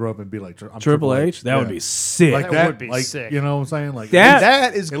then he can grow up and be like I'm Triple H? That would Yeah. be sick. like That would be like, sick. You know what I'm saying? Like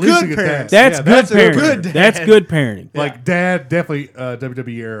That- Is at least good you get parents. that. That's Yeah, good that's a parenting. good dad. That's good parenting. Like dad, definitely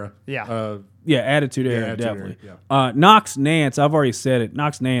WWE era. Yeah. Yeah, attitude era, attitude era, definitely. yeah. Knox Nance, I've already said it.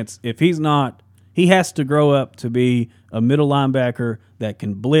 Knox Nance, if he's not, he has to grow up to be a middle linebacker that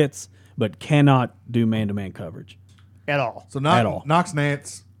can blitz but cannot do man-to-man coverage. At all. So At all. Knox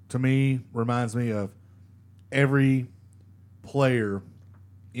Nance to me reminds me of every player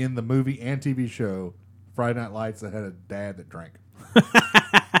in the movie and TV show Friday Night Lights that had a dad that drank.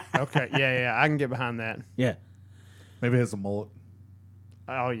 Okay. Yeah. I can get behind that. Yeah. Maybe has a mullet.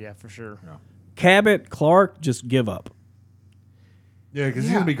 Oh, yeah, for sure. Cabot, Clark, just give up. Yeah, because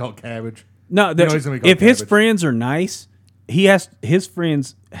he's Yeah. gonna be called Cabbage. No, know he's gonna be called if his Cabbage. friends are nice, his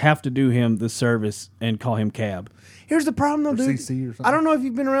friends have to do him the service and call him Cab. Here's the problem, though, Or dude. CC or something. I don't know if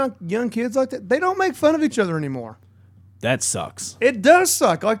you've been around young kids like that. They don't make fun of each other anymore. That sucks. It does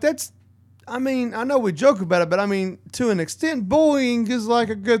suck. Like, that's, I mean, I know we joke about it, but I mean, to an extent, bullying is like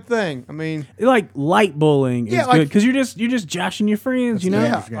a good thing. I mean, Like light bullying is Yeah, like- good because you're just joshing your friends, you know.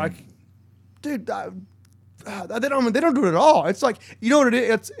 yeah, game. like, dude, they don't do it at all. It's like, you know what it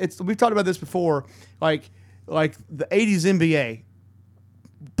is? It's we've talked about this before. Like the '80s NBA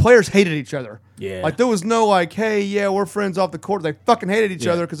players hated each other. Yeah. like there was no like, hey, yeah, we're friends off the court. They fucking hated each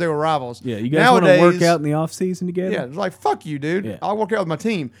Yeah. other because they were rivals. Yeah, you guys want to Nowadays- work out in the off season together? Yeah, it's like, fuck you, dude. Yeah. I'll work out with my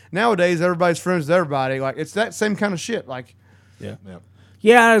team. Nowadays, everybody's friends with everybody. Like, it's that same kind of shit. Like, Yeah. Yeah.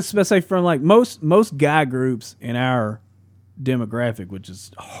 Yeah, I was about to say from like most guy groups in our demographic, which is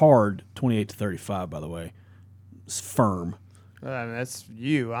hard, 28 to 35, by the way, it's firm. That's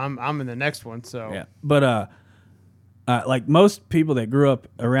you. I'm in the next one. So Yeah, but like most people that grew up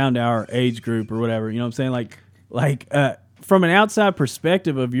around our age group or whatever, you know what I'm saying? Like from an outside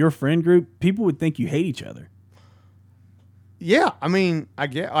perspective of your friend group, people would think you hate each other. yeah. I mean,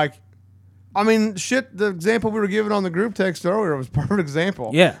 shit. The example we were given on the group text earlier was a perfect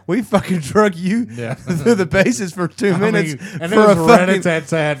example. Yeah. we fucking drug you Yeah. through the bases for 2 minutes and for it a was fucking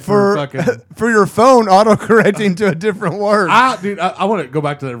rat-a-tat-tat for fucking. for your phone autocorrecting to a different word. I want to go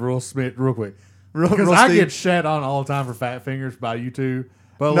back to that real quick. Because real I Steve. get shat on all the time for fat fingers by you two.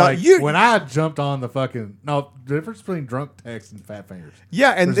 But No, like you- when I jumped on the fucking the difference between drunk text and fat fingers.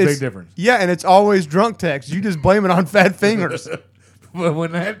 yeah, and There's a it's big difference. Yeah, and it's always drunk text. You just blame it on fat fingers. But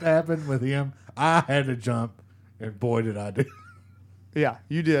when that happened with him, I had to jump, and boy did I do. Yeah,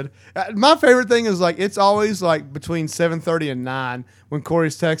 you did. My favorite thing is like it's always like between 7:30 and 9 when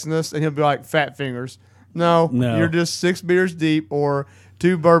Corey's texting us, and he'll be like, "Fat fingers." No, No. you're just 6 beers deep or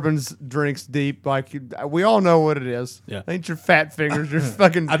 2 bourbons drinks deep. Like we all know what it is. Yeah. Ain't your fat fingers? Your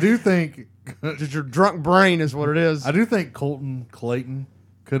fucking I do think just your drunk brain is what it is. I do think Colton Clayton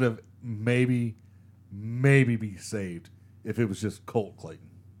could have maybe be saved if it was just Colt Clayton.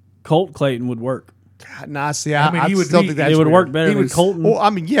 Colt Clayton would work. Nah, see, I mean, I he would still be- think that's It would weird. work better He than was- Colton. Well,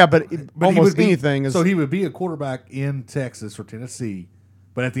 I mean, yeah, but he almost would be, anything is. so he would be a quarterback in Texas or Tennessee,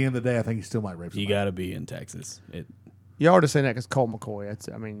 but at the end of the day, I think he still might rape You somebody. got to be in Texas. You already saying that because Colt McCoy. That's.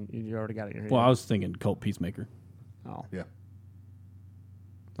 I mean, you already got it in your head. Well, I was thinking Colt Peacemaker, Oh, Yeah.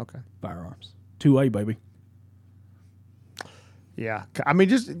 okay. firearms. 2A, baby. Yeah, I mean,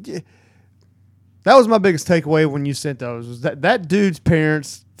 just that was my biggest takeaway when you sent those. Was that dude's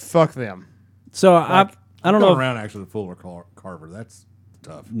parents? Fuck them. So I don't know. Going If, around actually Fuller Carver. That's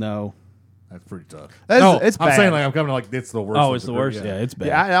tough. no. That's pretty tough. It's I'm bad. saying like I'm coming to like it's the worst. Oh, of it's the group, worst. Yeah, it's bad.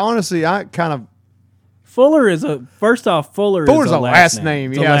 Yeah, I honestly, I kind of. Fuller is a first off. Fuller's Fuller's a a last last name.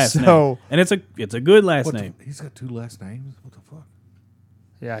 name, It's a yeah, last so- name. And it's a good last What name. he's got 2 last names. What the fuck?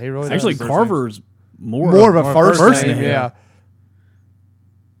 Yeah, he really Actually, does. Carver's more more of a More first name. name. Yeah.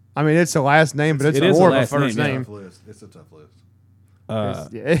 I mean, it's a last name, but it's It is more a of a last first name, name. Tough list. It's a tough list.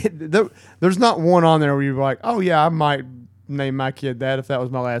 There's not one on there where you're like, oh yeah, I might name my kid that if that was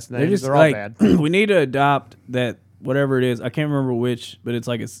my last name. They're just They're all like bad. we need to adopt that whatever it is. I can't remember which, but it's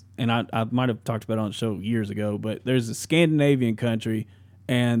like and I might have talked about it on the show years ago. But there's a Scandinavian country,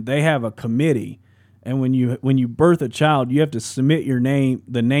 and they have a committee. And when you birth a child, you have to submit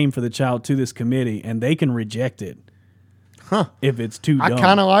the name for the child to this committee, and they can reject it. Huh. If it's too dumb. I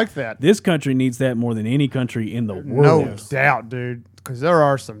kind of like that. This country needs that more than any country in the world. No doubt, dude. Because there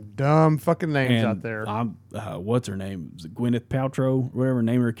are some dumb fucking names And out there. I'm what's her name? Is it Gwyneth Paltrow? Whatever.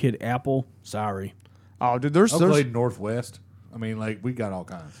 Name her kid Apple. Sorry. Oh, dude, there's Oakland Northwest. I mean, like we got all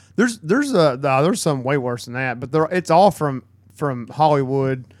kinds. there's some way worse than that, but it's all from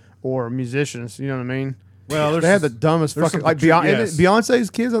Hollywood or musicians. You know what I mean? Well, They have the dumbest there's fucking some like patri- Beyonce's yes.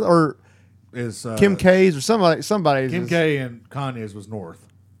 kids or Is Kim K's or somebody's. Kim K and Kanye's was north,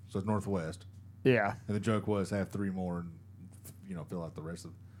 so it's northwest, Yeah, and the joke was have 3 more and fill out the rest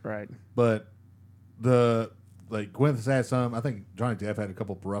of. right. But Gwyneth had some. I think Johnny Depp had a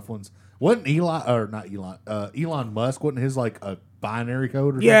couple of rough ones. Wasn't Elon Musk wasn't his like a binary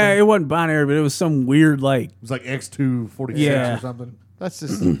code or Yeah, something? it wasn't binary, but it was some weird like. It was like X246 Yeah. or something. That's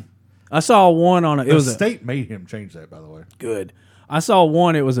just I saw one on a. It The was a, state made him change that, by the way. good. I saw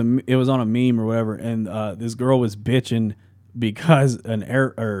one. It was on a meme or whatever, and this girl was bitching because was it an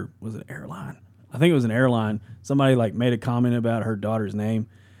airline? I think it was an airline. Somebody like made a comment about her daughter's name,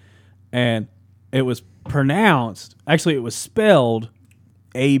 and it was pronounced. Actually, it was spelled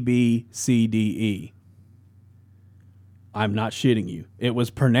ABCDE. I'm not shitting you. It was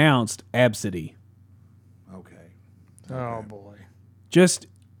pronounced Absidy. Okay. oh boy. Just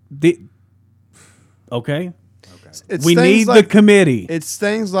the okay. It's We things need like, the committee. It's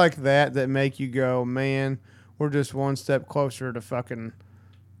things like that make you go, man. We're just one step closer to fucking.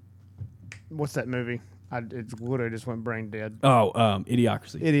 What's that movie? It literally just went brain dead. Oh,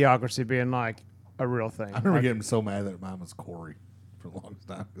 Idiocracy. Idiocracy being like a real thing. I remember Like, getting so mad that mine was Corey for the longest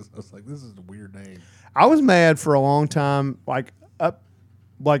time because I was like, this is a weird name. I was mad for a long time, up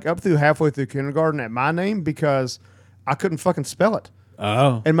through halfway through kindergarten at my name because I couldn't fucking spell it.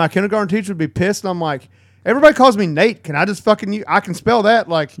 Oh, And my kindergarten teacher would be pissed, and I'm like, everybody calls me Nate. Can I just fucking I can spell that.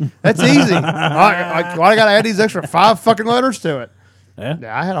 Like, that's easy. Why I got to add these extra 5 fucking letters to it? yeah.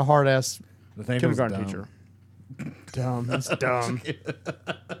 Yeah, I had a hard ass The thing was kindergarten dumb. teacher. Dumb. That's dumb.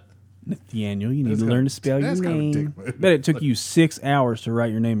 Nathaniel, you need That's to kinda- learn to spell your that's kinda name. dick move. Bet it took you 6 hours to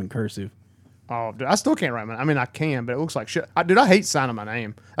write your name in cursive. Oh, dude, I still can't write my. I mean, I can, but it looks like shit. I hate signing my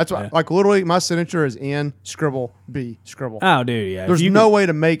name. That's why, Yeah. like, literally, my signature is N scribble B scribble. Oh, dude, yeah. If There's you no could- way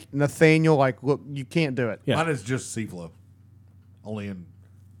to make Nathaniel like look. You can't do it. Yeah. Mine is just C-Flow. Only in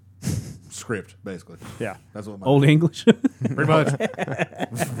script, basically. Yeah. That's what mine Old English. Pretty much.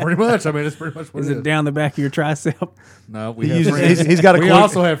 Pretty much. I mean, it's pretty much what Is it it is. down the back of your tricep? No, we He have uses- friends. he's got a We quick-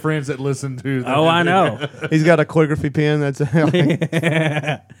 also have friends that listen to. Oh, I know. He's got a calligraphy pen. That's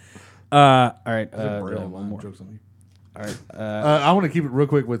All right. One one more. Jokes on you. All right. I want to keep it real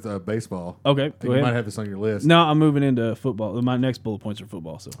quick with baseball. Okay. I think Go you ahead. might have this on your list. No, I'm moving into football. My next bullet points are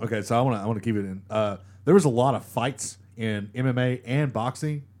football. So Okay, so I want to keep it in. There was a lot of fights in MMA and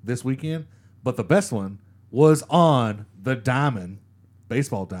boxing this weekend, but the best one was on the diamond,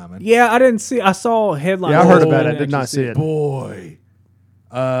 baseball diamond. yeah, I didn't see. I saw headlines. Yeah, I heard Oh, about it. didn't Did not actually see it. Boy,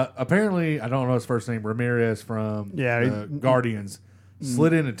 apparently I don't know his first name. Ramirez from Yeah, the Guardians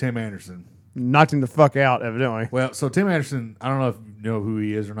slid into Tim Anderson. knocked him the fuck out, evidently. Well, so Tim Anderson, I don't know if you know who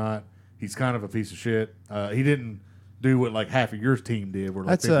he is or not. He's kind of a piece of shit. He didn't do what like half of your team did, where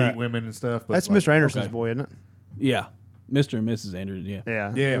like That's, they beat women and stuff. But That's like, Mr. Anderson's okay. boy, isn't it? Yeah, Mr. and Mrs. Andrews. Yeah. Yeah.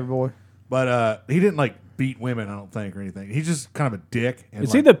 Yeah. Their boy. But he didn't like beat women, I don't think, or anything. He's just kind of a dick. And Is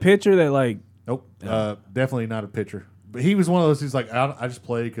like, he the pitcher that like? Nope. Definitely not a pitcher. But he was one of those. He's like, I just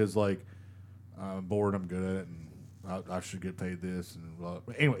play because like I'm bored. I'm good at it, and I should get paid this. And blah.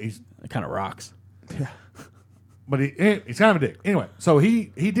 But anyway, he's It kind of rocks. but he's kind of a dick. Anyway, so he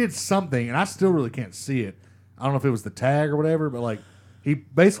did something, and I still really can't see it. I don't know if it was the tag or whatever, but like he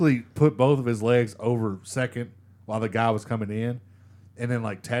basically put both of his legs over second while the guy was coming in, and then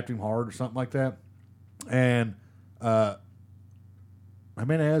like tapped him hard or something like that. And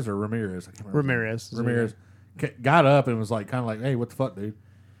Jimenez or Ramirez, I can't remember. Ramirez. Ramirez got up and was like, kind of like, "Hey, what the fuck, dude?"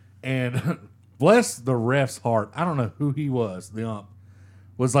 And bless the ref's heart, I don't know who he was. The ump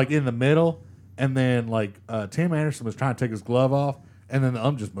was like in the middle, and then like Tim Anderson was trying to take his glove off, and then the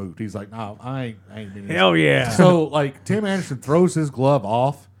ump just moved. He's like, "No, I ain't meaning this." Hell yeah. So like Tim Anderson throws his glove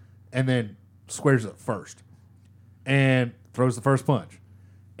off, and then squares it first, and throws the first punch,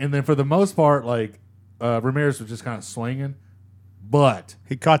 and then for the most part, like Ramirez was just kind of swinging, but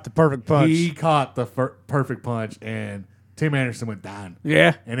He caught the perfect punch. he caught the perfect punch, and Tim Anderson went down.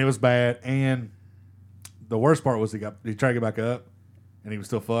 Yeah. And it was bad. And the worst part was he tried to get back up, and he was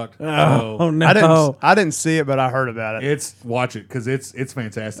still fucked. Oh So no. I didn't see it, but I heard about it. watch it because it's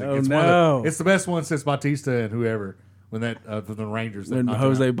fantastic. Oh, it's no. it's the best one since Bautista and whoever when that for the Rangers. That When knocked him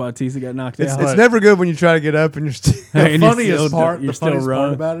Jose out. Bautista got knocked It's, out. it's never good when you try to get up and you're still. Hey, and The you're funniest still- part, you're the still funniest part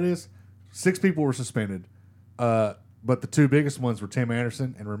running. about it is 6 people were suspended, but the 2 biggest ones were Tim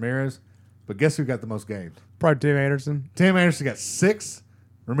Anderson and Ramirez. But guess who got the most games? Probably Tim Anderson. Tim Anderson got 6.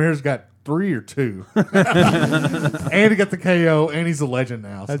 Ramirez got 3 or 2. And he got the KO, and he's a legend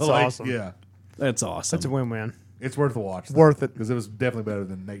now. That's like, awesome. Yeah, That's awesome. That's a win-win. it's worth a watch. Worth it. because it was definitely better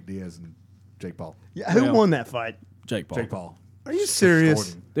than Nate Diaz and Jake Paul. Yeah, who Yeah. won that fight? Jake Paul. Jake Paul. Are you serious?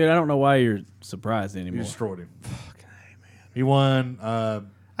 Destroyed him. Dude, I don't know why you're surprised He anymore. destroyed him. He won I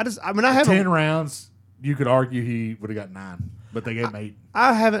haven't. 10 rounds. You could argue he would have got 9, but they gave him 8.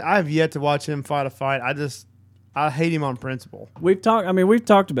 I have yet to watch him fight a fight. I hate him on principle. We've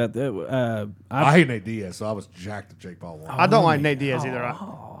talked about that. I hate Nate Diaz, so I was jacked that Jake Paul won. I don't like Nate Diaz either.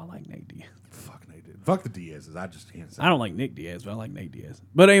 I like Nate Diaz. Fuck Nate Diaz. Fuck the Diaz's. I just can't say. I don't like Nick Diaz, but I like Nate Diaz.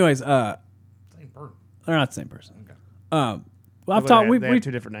 But anyways, Same person. they're not the same person. Okay. Well, I've talked. They We have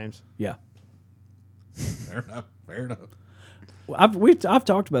 2 different names. yeah. Fair enough. Fair enough. I've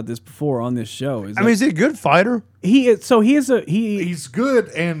talked about this before on this show. I mean, is he a good fighter? He's good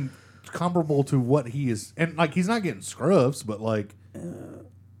and comparable to what he is, and like he's not getting scrubs, but like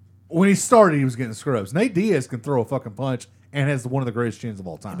when he started, he was getting scrubs. Nate Diaz can throw a fucking punch and has one of the greatest chins of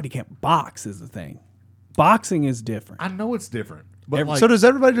all time. but he can't box. Is the thing. Boxing is different. I know it's different, but like, So does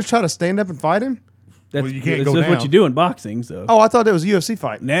everybody just try to stand up and fight him? That's, well, you can't it's go just what down. you do in boxing. So Oh, I thought it was a UFC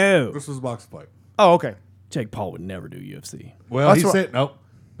fight. no, this was a boxing fight. Oh, okay. Jake Paul would never do UFC. Well, That's he what- said nope.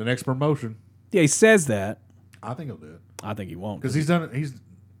 The next promotion, Yeah, he says that. I think he'll do it I think he won't because he's done it. He's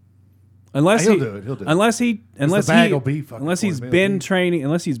unless he'll he do it. He'll do it. unless he bag will be fucking unless he's 40 been minutes. training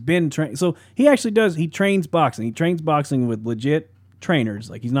unless he's been trained. So he actually does. He trains boxing. He trains boxing with legit trainers.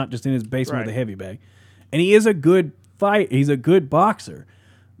 Like he's not just in his basement with Right. a heavy bag. And he is a good fight. He's a good boxer.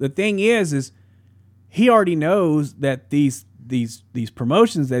 The thing is he already knows that these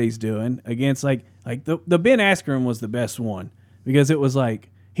promotions that he's doing against like the Ben Askren was the best one because it was like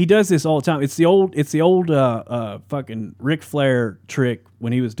he does this all the time. It's the old fucking Ric Flair trick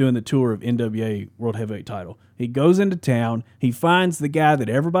when he was doing the tour of NWA World Heavyweight Title. He goes into town, he finds the guy that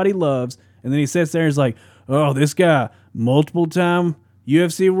everybody loves, and then he sits there and is like, "Oh, this guy, multiple time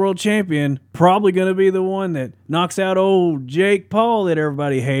UFC world champion, probably going to be the one that knocks out old Jake Paul that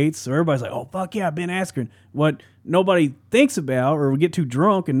everybody hates. So everybody's like, oh, fuck yeah, Ben Askren. What nobody thinks about, or we get too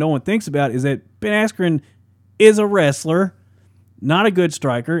drunk and no one thinks about, is that Ben Askren is a wrestler, not a good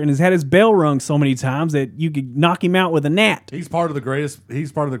striker, and has had his bell rung so many times that you could knock him out with a gnat. He's part of the greatest.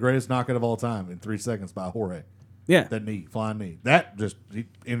 He's part of the greatest knockout of all time in 3 seconds by Jorge. Yeah. That knee, flying knee. That just he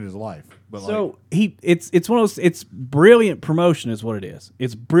ended his life. But So it's one of those, it's brilliant promotion is what it is.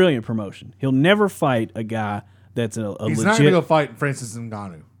 It's brilliant promotion. He'll never fight a guy that's a he's legit. not going to go fight Francis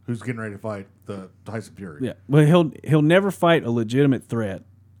Ngannou, who's getting ready to fight the Tyson Fury. Yeah, but he'll never fight a legitimate threat.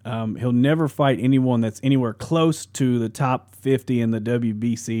 He'll never fight anyone that's anywhere close to the top 50 in the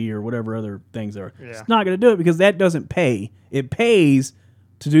WBC or whatever other things are. Yeah. He's not going to do it because that doesn't pay. It pays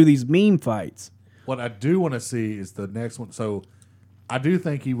to do these meme fights. What I do want to see is the next one. So I do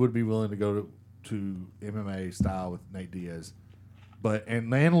think he would be willing to go to MMA style with Nate Diaz,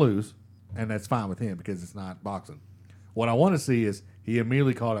 and lose, and that's fine with him because it's not boxing. What I want to see is he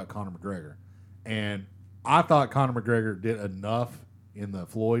immediately called out Conor McGregor, and I thought Conor McGregor did enough in the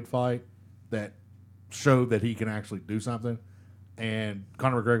Floyd fight that showed that he can actually do something. And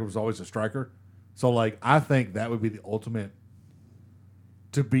Conor McGregor was always a striker. So, like, I think that would be the ultimate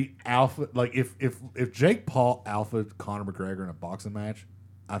to beat alpha. Like, if Jake Paul alphaed Conor McGregor in a boxing match,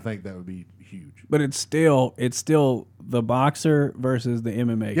 I think that would be huge. But it's still the boxer versus the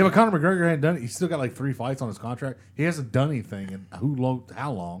MMA. Yeah, but Conor McGregor hadn't done it. He's still got like 3 fights on his contract. He hasn't done anything in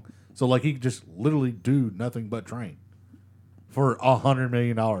how long? So, like, he could just literally do nothing but train for $100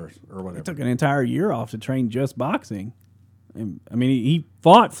 million or whatever. He took an entire year off to train just boxing. And, I mean, he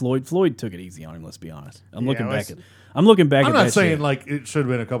fought Floyd. Floyd took it easy on him. Let's be honest. I'm looking back at I'm not that saying shit. like it should have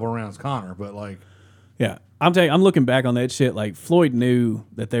been a couple rounds Conor, but like Yeah, I'm looking back on that shit. Like Floyd knew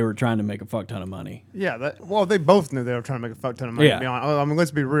that they were trying to make a fuck ton of money. Yeah, they both knew they were trying to make a fuck ton of money. Yeah. To be honest. I mean,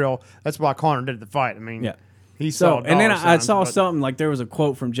 let's be real. That's why Conor did the fight. I mean, Yeah. he saw. So, and then I signs, saw but- something like there was a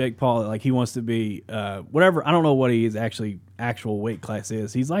quote from Jake Paul that like he wants to be whatever. I don't know what his actual weight class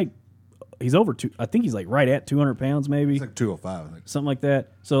is. He's over I think he's like right at 200 pounds maybe. it's like 205, I think. Something like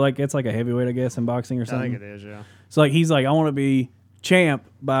that. So like it's like a heavyweight, I guess, in boxing or I something. think it is. Yeah. So like he's like, I want to be champ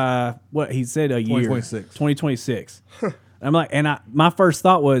by what he said a year, 2026. And I'm like, my first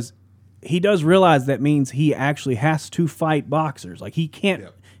thought was, he does realize that means he actually has to fight boxers. Like he can't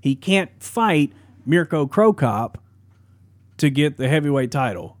fight Mirko Krokop to get the heavyweight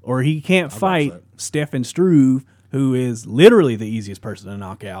title, or he can't fight Stefan Struve, who is literally the easiest person to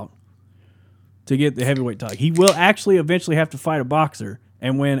knock out, to get the heavyweight title. He will actually eventually have to fight a boxer,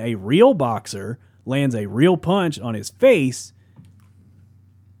 and when a real boxer lands a real punch on his face,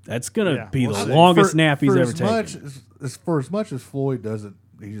 that's gonna be the longest nap he's ever taken. For as much as Floyd doesn't,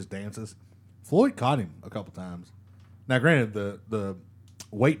 he just dances. Floyd caught him a couple times. Now, granted, the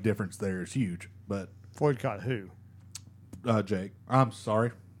weight difference there is huge, but Floyd caught who? Jake. I'm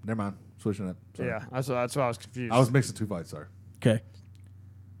sorry. Never mind. Switching up. Sorry. Yeah, that's why I was confused. I was mixing 2 fights. Sorry. Okay.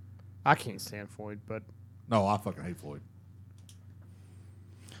 I can't stand Floyd, but No, I fucking hate Floyd.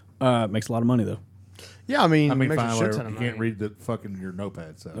 Makes a lot of money though. yeah, I mean, Fine, makes a shit whatever. ton of You money. can't read the fucking your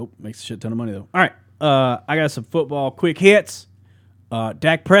notepad. So Nope, makes a shit ton of money though. All right, I got some football quick hits.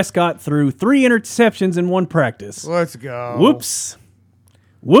 Dak Prescott threw 3 interceptions in one practice. Let's go. Whoops.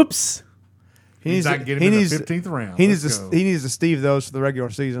 He He's needs not to, getting he in the needs 15th round. He needs Let's to go. he needs to Steve those for the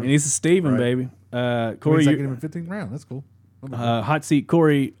regular season. He needs to Steven, Right. baby. Corey, Corey, he's not getting in the 15th round. That's cool. hot seat.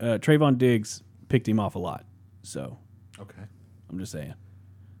 Corey, Trayvon Diggs picked him off a lot. So Okay. I'm just saying,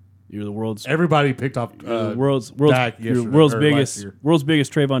 you're the world's Everybody picked off world's Dak you're yesterday, world's or biggest last year.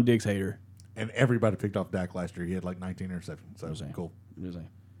 Trayvon Diggs hater. And everybody picked off Dak last year. He had like 19 interceptions. So saying. cool. I'm just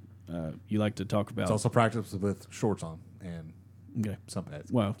saying. You like to talk about. It's also practice with shorts on and Okay. some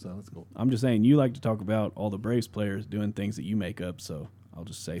pads. Well, so that's cool. I'm just saying you like to talk about all the Braves players doing things that you make up. So I'll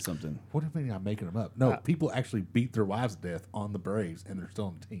just say something. What do you mean I'm making them up? No, people actually beat their wives to death on the Braves, and they're still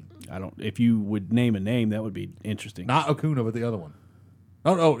on the team. I don't. If you would name a name, that would be interesting. Not Acuna, but the other one.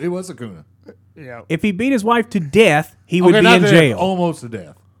 Oh, no, it was Acuna. yeah. If he beat his wife to death, he would be not in to death, jail. almost to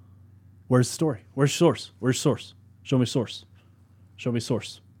death. Where's the story? Where's source? Where's source? Show me source. Show me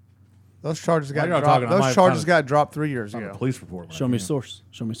source. Those charges got While y'all dropped. talking, I might Those charges find got dropped 3 years On the ago. police report. when I Show me came in. source.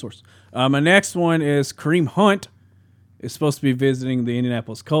 Show me source. My next one is Kareem Hunt is supposed to be visiting the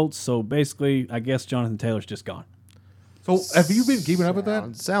Indianapolis Colts. So basically, I guess Jonathan Taylor's just gone. So have you been keeping up with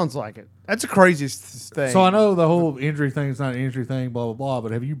that? Sounds like it. That's the craziest thing. So I know the whole injury thing is not an injury thing, blah, blah, blah,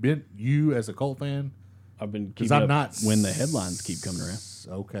 but have you as a Colt fan? I've been 'Cause keeping I'm up not when the headlines keep coming around.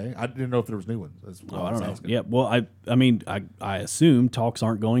 lists. Okay, I didn't know if there was new ones. That's what Oh, I was don't know. asking. Yeah, well, I mean, I assume talks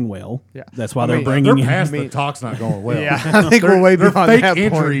aren't going well. Yeah. That's why I they're mean, bringing They're in. past the talk's not going well. Yeah, I think we're way They're beyond fake that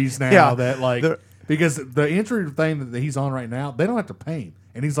point. injuries now Yeah. that like They're- because the injury thing that he's on right now, they don't have to pay him,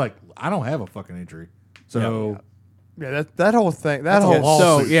 and he's like, I don't have a fucking injury, so. Yeah, that whole thing. That That's a whole whole- So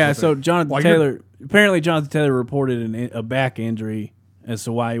lawsuits yeah, with so it. Jonathan While you're- Taylor apparently Jonathan Taylor reported a back injury as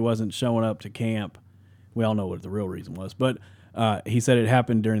to why he wasn't showing up to camp. We all know what the real reason was, but he said it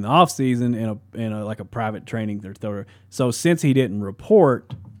happened during the off season in a like a private training. So since he didn't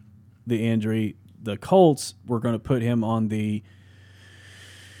report the injury, the Colts were going to put him on the.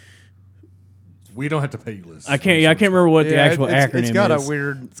 We don't have to pay you, Liz. I can't remember what the actual acronym It's got is. a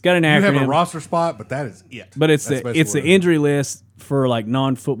weird. It's got an You acronym. have a roster spot, but that is it. But it's That's the basically what it is. injury list for like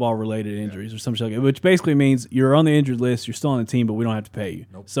non-football related injuries or something like that, which basically means you're on the injured list, you're still on the team, but we don't have to pay you.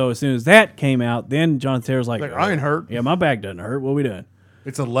 Nope. So as soon as that came out, then Jonathan Taylor's like, Like, I ain't hurt. Yeah, my back doesn't hurt. What are we doing?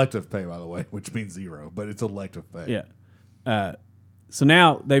 It's elective pay, by the way, which means zero, but it's elective pay. Yeah. So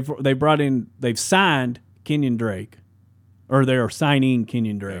now they've signed Kenyon Drake, or they are signing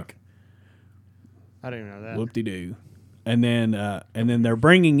Kenyon Drake. I didn't even know that. Whoop-de-doo. And then they're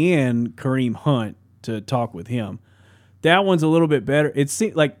bringing in Kareem Hunt to talk with him. That one's a little bit better. It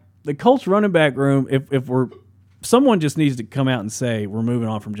seems like the Colts running back room, if we're someone just needs to come out and say we're moving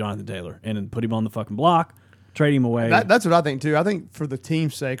on from Jonathan Taylor and then put him on the fucking block, trade him away That's what I think too. I think for the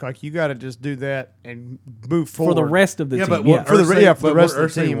team's sake, like you got to just do that and move for forward the rest of the Yeah, team. but Yeah. what For the- Irsay- yeah, for the but rest what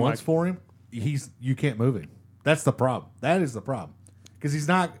of the Irsay team, wants like- for him, you can't move him. That's the problem. That is the problem because he's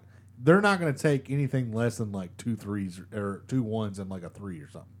not. They're not going to take anything less than like 2 3s or 2 1s and like a 3 or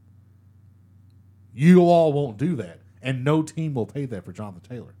something. You all won't do that, and no team will pay that for Jonathan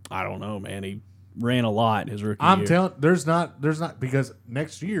Taylor. I don't know, man. He ran a lot his rookie I'm year. telling. There's not because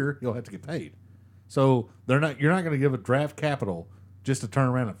next year he'll have to get paid. So you're not going to give a draft capital just to turn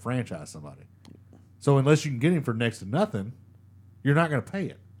around and franchise somebody. So unless you can get him for next to nothing, you're not going to pay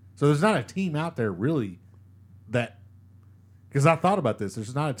it. So there's not a team out there really that. Because I thought about this,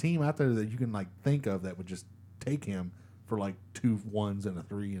 there's not a team out there that you can like think of that would just take him for like 2 1s and a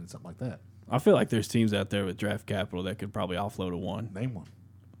 3 and something like that. I feel like there's teams out there with draft capital that could probably offload a one. Name one.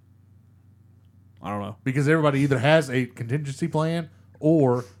 I don't know. Because everybody either has a contingency plan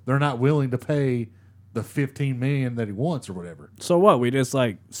or they're not willing to pay the $15 million that he wants or whatever. So what? We just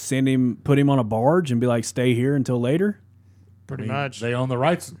like put him on a barge and be like, stay here until later? pretty I mean, much. They own the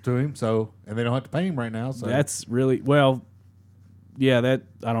rights to him, so and they don't have to pay him right now. So That's really yeah. That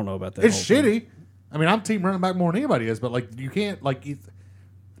I don't know about that. it's whole thing. shitty. I mean, I'm team running back more than anybody is, but like you can't like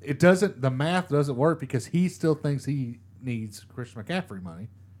it doesn't. The math doesn't work because he still thinks he needs Christian McCaffrey money,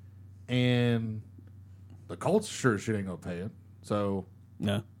 and the Colts sure as shit ain't gonna pay it. So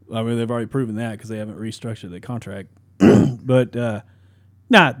No, I mean they've already proven that because they haven't restructured the contract. But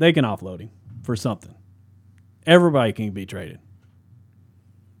they can offload him for something. Everybody can be traded.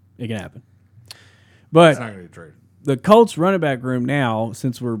 It can happen. But it's not gonna get traded. the Colts running back room now,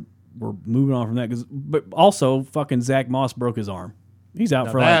 since we're moving on from that, but also fucking Zach Moss broke his arm. He's out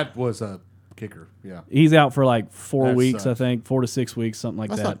Now, for that was a kicker. Yeah, he's out for like 4 That weeks, I sucks. think, 4 to 6 weeks, something like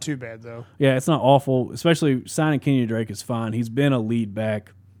That's that. not too bad though. Yeah, it's not awful. Especially signing Kenyon Drake is fine. He's been a lead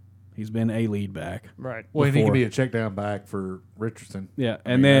back. He's been a lead back. Right. well, and he Before. can be a check down back for Richardson. Yeah,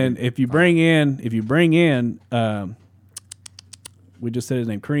 I and mean, then that'd be if you bring in, we just said his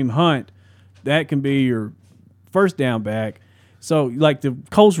name, Kareem Hunt, that can be your first down back. So like the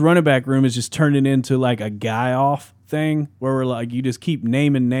Colts running back room is just turning into like a guy off thing where we're like you just keep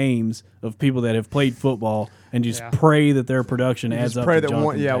naming names of people that have played football and just Yeah. pray that their production adds Just up pray to that Jonathan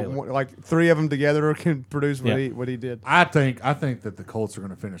one, Taylor. like 3 of them together can produce what Yeah. what he did. I think that the Colts are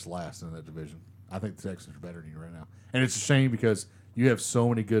going to finish last in that division. I think the Texans are better than you right now, and it's a shame because you have so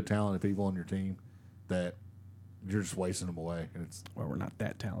many good, talented people on your team that you're just wasting them away. And it's Well, we're not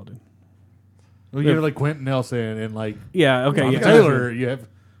that talented. well, you have like Quentin Nelson and like Yeah, okay, Jonathan yeah. Taylor. You have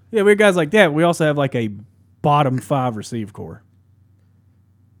Yeah, we have guys like that. We also have like a bottom 5 receiver core.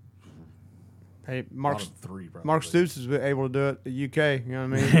 Hey, Mark bottom 3. Probably. Mark Stoops has been able to do it at the UK. You know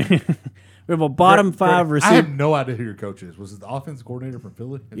what I mean? We have a bottom 5 I receiver. have no idea who your coach is. Was it the offensive coordinator from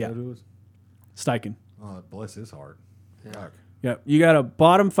Philly? Is Yeah. that who it was? Steichen. Oh, bless his heart. Fuck. Yep. You got a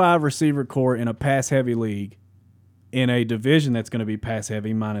bottom 5 receiver core in a pass heavy league in a division that's going to be pass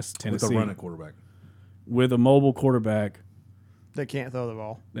heavy minus With Tennessee a running quarterback. with a mobile quarterback They can't throw the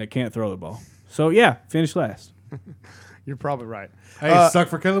ball. that can't throw the ball. So yeah, finish last. You're probably right. Hey, suck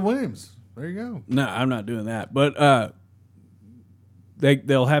for Caleb Williams. There you go. No, I'm not doing that. But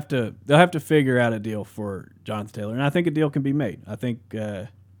they'll have to figure out a deal for Jonathan Taylor, and I think a deal can be made. I think I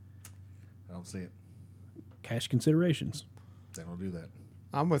don't see it. cash considerations. They don't do that.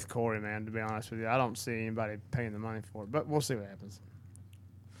 I'm with Corey, man, to be honest with you. I don't see anybody paying the money for it, but we'll see what happens.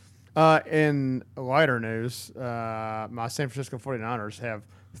 In lighter news, my San Francisco 49ers have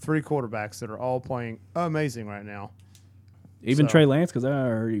 3 quarterbacks that are all playing amazing right now. Even So- Trey Lance, because I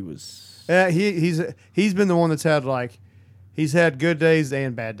heard he was. Yeah, he's been the one that's had he's had good days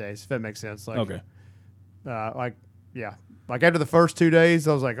and bad days, if that makes sense. Okay. Like after the first 2 days,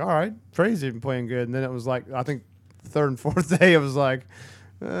 I was like, all right, Trey's even playing good, and then it was like I think the third and fourth day, it was like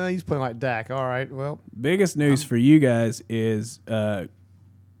he's playing like Dak. All right, well, Biggest news for you guys is, oh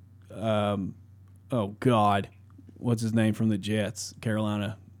God, what's his name from the Jets,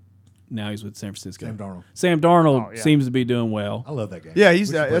 Carolina? Now he's with San Francisco. Sam Darnold. Sam Darnold Oh, yeah. seems to be doing well. I love that game. Yeah, We he's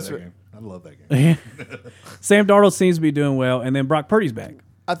should play that's that what- game. I love that game. Sam Darnold seems to be doing well, and then Brock Purdy's back.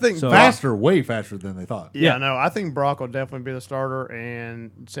 I think So- Faster, way faster than they thought. Yeah, Yeah. no, I think Brock will definitely be the starter,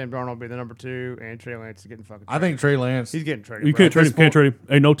 and Sam Darnold will be the number 2, and Trey Lance is getting fucking. I think Trey Lance. he's getting traded. You bro. can't trade him. Can't trade him.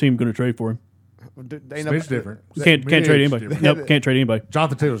 Ain't no team going to trade for him. Ain't Smidge different. Can't trade Smidge anybody. different. Nope, can't trade anybody.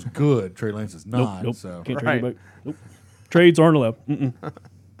 Jonathan Taylor's good. Trey Lance is not. Nope, So can't trade Right. anybody. Nope. Trades aren't allowed. Mm-mm.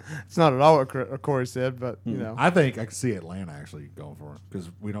 It's not at all what Corey said, but you know, I think I could see Atlanta actually going for it because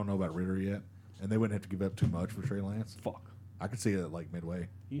we don't know about Ritter yet, and they wouldn't have to give up too much for Trey Lance. Fuck. I could see it like midway.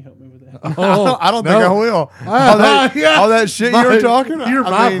 Can you help me with that? I don't think I will. Yeah. All that shit you were talking. You're I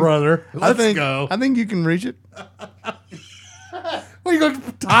my mean, brother. Let's go. I think you can reach it. What, you going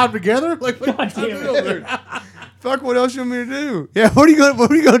to tie them together? Like, what God you damn gonna do? Fuck, what else you want me to do? Yeah, what are you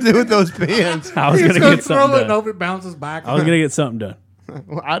gonna do with those pins? I was He's going to gonna get throw something it and done. hope it bounces back. I was going to get something done.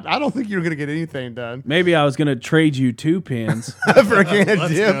 Well, I don't think you're gonna get anything done. Maybe I was going to trade you 2 pins For a can of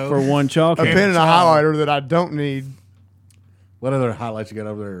Let's dip, go. for 1 chalk. a pen and a highlighter that I don't need. What other highlights you got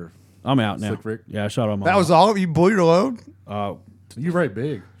over there? I'm out now. Slick Rick? Yeah, I shot on my. That was all. You blew your load. You're right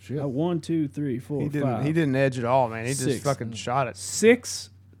big. Shit. 1, 2, 3, 4, He 5. didn't. He didn't edge at all, man. He just 6. fucking shot it. 6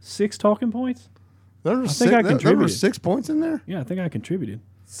 talking points. There were I six, think I there were contributed. 6 points in there. Yeah, I think I contributed.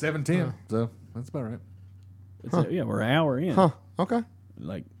 7-10. So that's about right. Yeah, we're an hour in. Huh. Okay.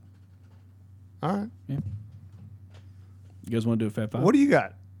 Like, All right. you guys want to do a Fat Five? What do you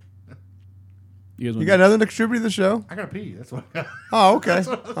got? You guys You want got nothing to contribute to the show? I got to pee. That's what I got. Oh, okay.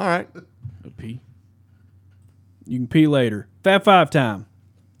 All right. a pee? You can pee later. Fab Five time.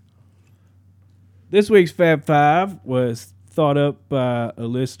 This week's Fab Five was thought up by a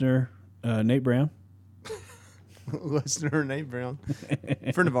listener, Nate Brown. Listener Nate Brown,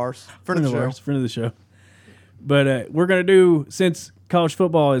 friend of ours, friend of the ours, show. friend of the show. But we're gonna do, since college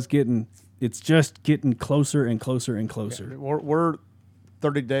football is just getting closer and closer and closer. We're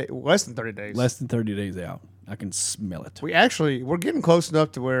 30 days, less than 30 days. Less than 30 days out. I can smell it. We're getting close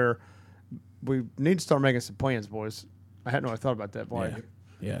enough to where we need to start making some plans, boys. I hadn't really thought about that. Boy,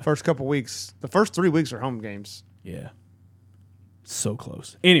 Yeah. first couple weeks, the first 3 weeks are home games. Yeah. So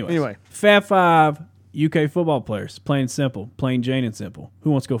close. Anyway. Fab Five UK football players. Plain and simple. Plain Jane and simple.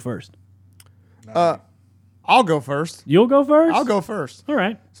 Who wants to go first? I'll go first. You'll go first? I'll go first All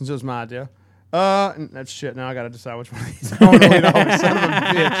right. since it was my idea. That's shit. Now I got to decide which one of these. I want to lead off, son of a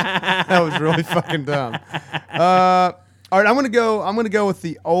bitch. That was really fucking dumb. All right, I'm gonna go with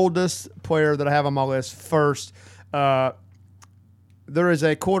the oldest player that I have on my list first. There is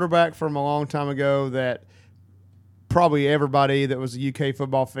a quarterback from a long time ago that probably everybody that was a UK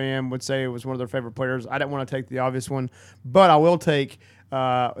football fan would say was one of their favorite players. I didn't want to take the obvious one, but I will take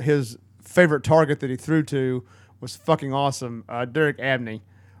his favorite target that he threw to was fucking awesome. Derek Abney.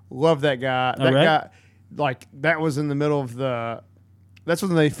 Love that guy. That right. guy, like, that was in the middle of the. That's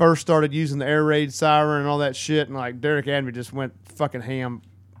when they first started using the air raid siren and all that shit, and like Derek Abney just went fucking ham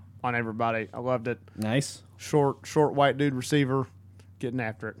on everybody. I loved it. Nice. Short white dude receiver, getting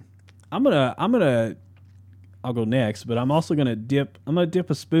after it. I'll go next, but I'm also gonna dip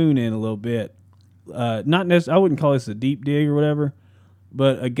a spoon in a little bit. Not necessarily, I wouldn't call this a deep dig or whatever,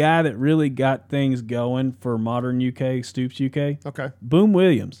 but a guy that really got things going for modern UK, Stoops UK. Okay. Boom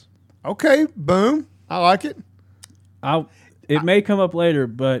Williams. Okay. Boom. I like it. It may come up later,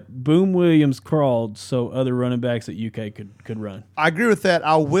 but Boom Williams crawled so other running backs at UK could run. I agree with that.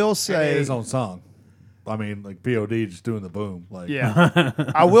 I will And say. his own song. I mean, like POD just doing the boom. Like, Yeah.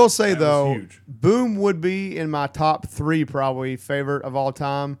 I will say, That was though, huge. Boom would be in my top 3 probably favorite of all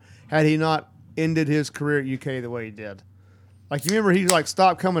time had he not ended his career at UK the way he did. Like, you remember he like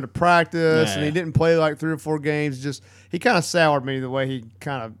stopped coming to practice and he Nah. didn't play like 3 or 4 games. Just he kind of soured me the way he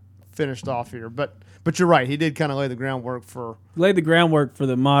kind of finished off here. But you're right. He did kind of lay the groundwork for Laid the groundwork for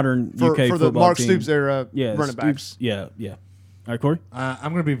the modern UK for football the Mark team. Stoops era Yeah, running backs. Stoops, yeah. All right, Corey. I'm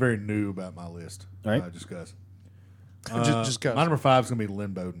going to be very new about my list. All right. Just because. Just go. My number 5 is going to be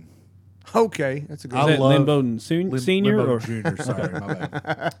Lynn Bowden. Okay, that's a good I Is one. that love Lynn Bowden Senior Lynn or Bowden Jr. Sorry, my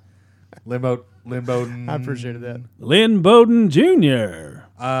bad. Lynn Bowden. I appreciated that. Lynn Bowden Jr.?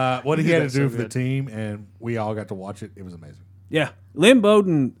 What he did had that to do so for the good. team, and we all got to watch it. It was amazing. Yeah, Lynn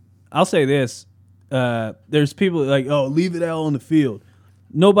Bowden. I'll say this: there's people that like, oh, leave it out on the field.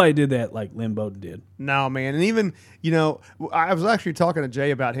 Nobody did that like Lynn Bowden did. No, man, and even I was actually talking to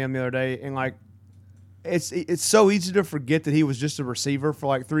Jay about him the other day, and like, it's so easy to forget that he was just a receiver for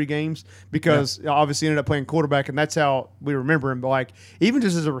like 3 games because obviously he ended up playing quarterback, and that's how we remember him. But like, even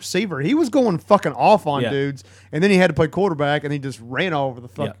just as a receiver, he was going fucking off on Yeah. dudes, and then he had to play quarterback, and he just ran all over the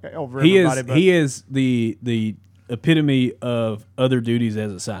fuck Yeah. over He everybody. is but he is the epitome of other duties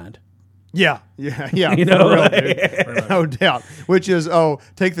as assigned. yeah, You for know, real, dude. No doubt. Which is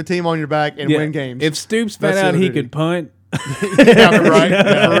take the team on your back and Yeah. win games. If Stoops That's found the out other he duty. could punt, yeah, right,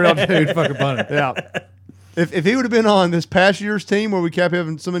 yeah, for real, dude. Dude, fucking punter. Yeah. If he would have been on this past year's team where we kept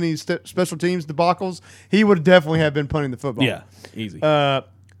having so many special teams debacles, he would definitely have been punting the football. yeah, easy.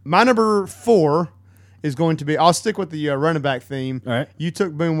 My number 4 is going to be. I'll stick with the running back theme. All right. You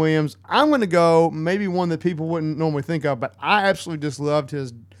took Boone Williams. I'm going to go maybe one that people wouldn't normally think of, but I absolutely just loved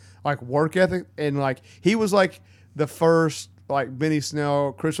his like work ethic, and like he was like the first like Benny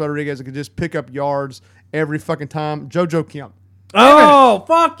Snell, Chris Rodriguez that could just pick up yards every fucking time. JoJo Kemp. Oh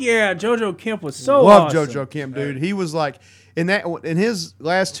fuck yeah! JoJo Kemp was so Love awesome. JoJo Kemp, dude. He was like in his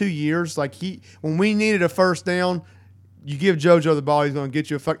last 2 years, like when we needed a first down, you give JoJo the ball, he's going to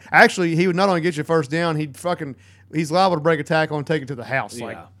get you a fuck. Actually, he would not only get you a first down, he's liable to break a tackle and take it to the house.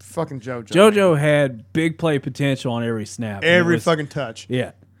 Like Yeah. fucking JoJo. JoJo had big play potential on every snap. every It was- fucking touch.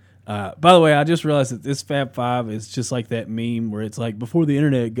 yeah. By the way, I just realized that this Fab Five is just like that meme where it's like before the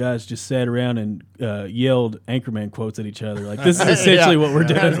internet, guys just sat around and yelled Anchorman quotes at each other. Like this is essentially what we're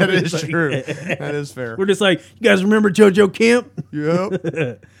doing. That is Like, true. That is fair. We're just like, you guys remember JoJo Kemp?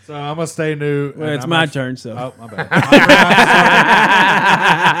 Yep. So I'm gonna stay new. Well, and it's I'm my actually- turn. So, Oh, my bad.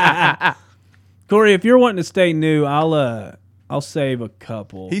 Corey, if you're wanting to stay new, I'll save a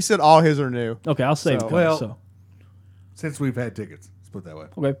couple. He said all his are new. Okay, I'll save a So- couple. Well- so, Since we've had tickets, let's put it that way.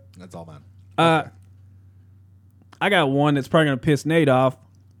 okay. That's all mine. I got one that's probably gonna piss Nate off.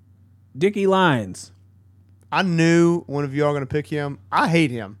 Dickie Lyons. I knew one of you are going to pick him. I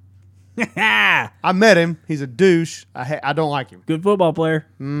hate him. Good I met him. He's a douche. I don't like him. football player.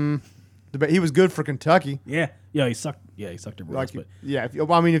 But he was good for Kentucky. Yeah, he sucked. Yeah, he sucked everywhere else, Like, but yeah,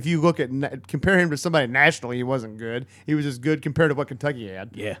 if you look at compare him to somebody nationally, he wasn't good. He was just good compared to what Kentucky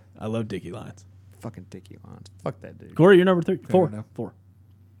had. yeah, I love Dickie Lyons. Fucking Dickie Lyons. Fuck that dude. Corey, you're number 3, 4, now. 4.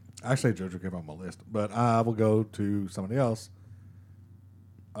 Actually, JoJo came on my list, but I will go to somebody else.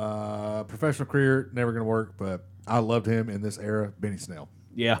 Professional career never going to work, but I loved him in this era. Benny Snell,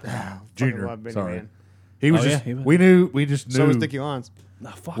 Yeah. Fucking Junior. love Benny, Sorry, man. he was Oh, yeah, just. he was. We just knew. So was Dickie Lyons. Oh,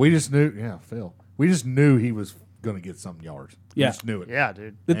 fuck. We just knew. Yeah, Phil. We just knew he was going to get some yards. We Yeah. just knew it. Yeah,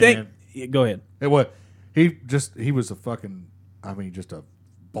 dude. the thing. and- Yeah, go ahead. It was. He was a fucking. I mean, just a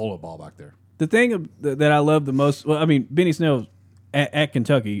bullet ball back there. The thing that I love the most. Well, I mean, Benny Snell at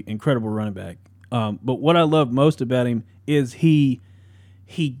Kentucky, incredible running back. But what I love most about him is he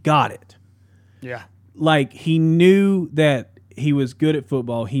got it. Yeah. Like he knew that he was good at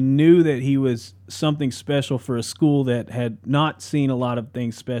football. He knew that he was something special for a school that had not seen a lot of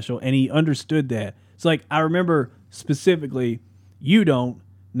things special, and he understood that. It's like I remember specifically, you don't,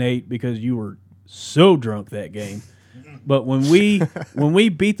 Nate, because you were so drunk that game. But when we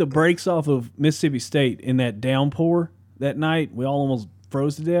beat the brakes off of Mississippi State in that downpour that night, we all almost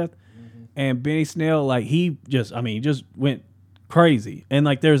froze to death. And Benny Snell, like he just went crazy. And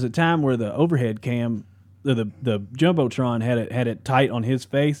like there's a time where the overhead cam, the jumbotron had it tight on his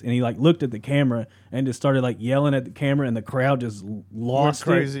face, and he like looked at the camera and just started like yelling at the camera, and the crowd just lost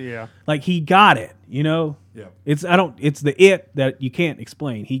Went crazy, it. yeah. Like he got it, you know. Yeah. It's the it that you can't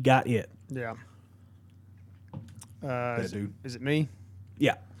explain. He got it. Yeah. Dude. Is it me?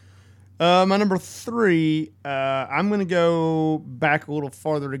 Yeah. My number 3, I'm going to go back a little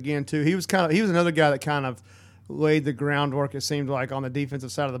farther again too. He was another guy that kind of laid the groundwork. It seemed like on the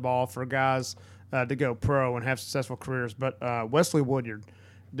defensive side of the ball for guys to go pro and have successful careers. But Wesley Woodyard,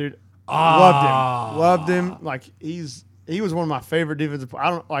 dude, loved him. Like he was one of my favorite defensive.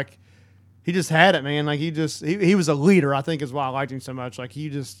 He just had it, man. Like he was a leader. I think is why I liked him so much. Like he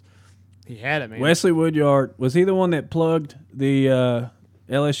had it, man. Wesley Woodyard, was he the one that plugged the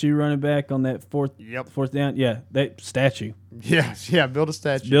LSU running back on that fourth down? Yeah, that statue. Yeah, build a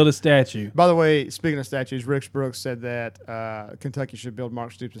statue. Build a statue. By the way, speaking of statues, Rick Brooks said that Kentucky should build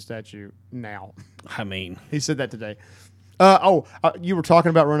Mark Stoops a statue now. I mean, He said that today. You were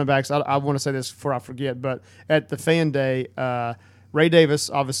talking about running backs. I want to say this before I forget, but at the fan day, Ray Davis,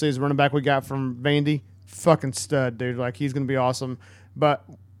 obviously, is the running back we got from Vandy. Fucking stud, dude. Like, he's going to be awesome. But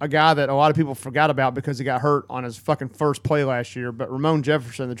a guy that a lot of people forgot about because he got hurt on his fucking first play last year. But Ramon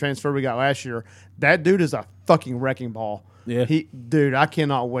Jefferson, the transfer we got last year, that dude is a fucking wrecking ball. Yeah. Dude, I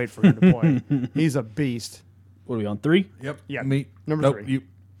cannot wait for him to play. He's a beast. What are we on 3? Yep. Yeah. Me. Number Nope, 3. You.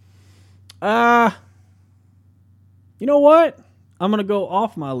 You know what? I'm going to go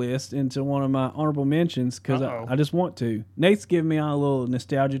off my list into one of my honorable mentions because Uh-oh. I just want to. Nate's giving me on a little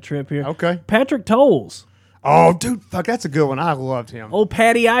nostalgia trip here. Okay. Patrick Tolles. Oh, dude, fuck, that's a good one. I loved him. Old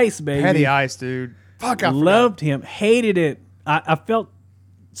Patty Ice, baby. Patty Ice, dude. Fuck, I Loved him. Hated it. I felt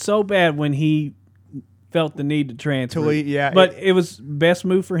so bad when he felt the need to transfer. leave, yeah. But it was best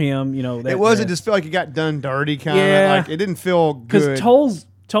move for him. You know, It wasn't just feel like he got done dirty, kind of. Yeah. Like, it didn't feel because good.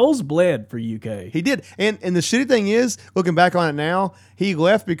 Tolles bled for UK. He did. And the shitty thing is, looking back on it now, he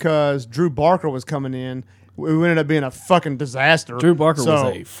left because Drew Barker was coming in. We ended up being a fucking disaster. Drew Barker So,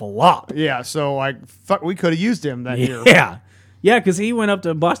 was a flop. Yeah, so, like, fuck, we could have used him that year. Yeah. Yeah, because he went up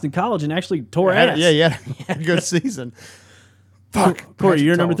to Boston College and actually tore ass. Yeah, he had a good season. Fuck. Corey, Patrick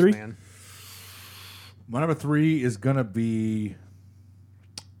you're number Tolles, 3? man. My number 3 is gonna be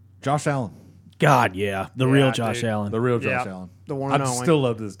Josh Allen, God, yeah. The Yeah, real Josh dude. Allen. the real Josh Yeah, Allen. the one I and only. still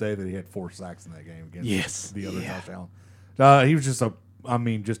love to this day that he had 4 sacks in that game against Yes. the other Josh Allen. He was just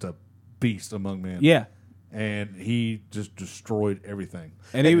just a beast among men. Yeah. And he just destroyed everything.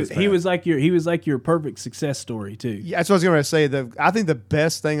 And he was like your perfect success story too. Yeah, that's what I was going to say. I think the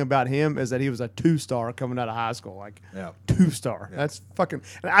best thing about him is that he was a 2-star coming out of high school. Like, Yeah. 2-star. That's fucking.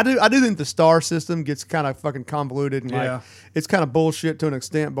 And I do think the star system gets kind of fucking convoluted and Yeah. like it's kind of bullshit to an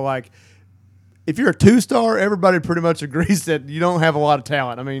extent. But like, if you're a 2-star, everybody pretty much agrees that you don't have a lot of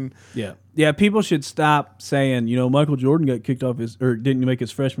talent. I mean, Yeah. Yeah, people should stop saying, Michael Jordan got kicked off didn't make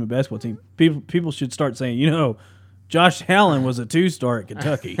his freshman basketball team. People should start saying, Josh Allen was a 2-star at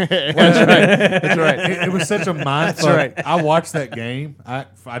Kentucky. that's right. It was such a mind fuck. right. I watched that game.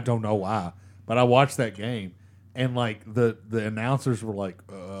 I don't know why, but I watched that game, and like the announcers were like,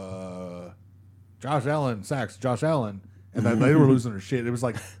 Josh Allen sacks, Josh Allen, and then they were losing their shit. It was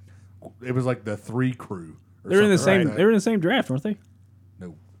like the 3 crew. They were in the something same. like They were in the same draft, weren't they?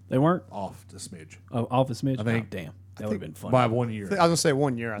 No, They weren't. off the smidge Off the smidge. I think- Oh, damn, that would have been fun. by 1 year. I was gonna say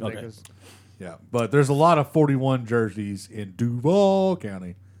 1 year. I think. Okay. Is, Yeah, but there's a lot of 41 jerseys in Duval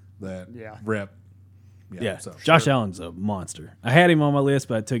County that Yeah. rep. Yeah, so Josh sure. Allen's a monster. I had him on my list,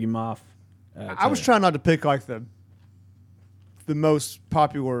 but I took him off. I was trying not to pick like the most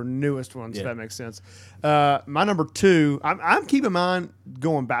popular, newest ones. Yeah. If that makes sense. My number 2. I'm keeping mine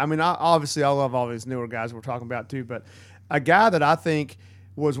going back. I mean, obviously I love all these newer guys we're talking about too, but a guy that I think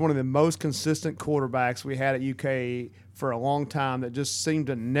was one of the most consistent quarterbacks we had at UK for a long time that just seemed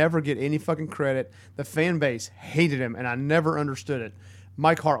to never get any fucking credit. The fan base hated him, and I never understood it.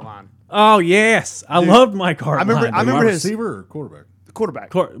 Mike Hartline, Oh yes, I loved Mike Hartline. I remember Wide his receiver or quarterback.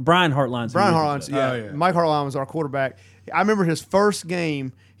 quarterback. Brian Hartline's. Brian who Hartline's, was it. yeah. Oh, yeah. Mike Hartline was our quarterback. I remember his first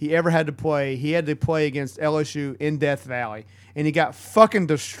game he ever had to play. He had to play against LSU in Death Valley, and he got fucking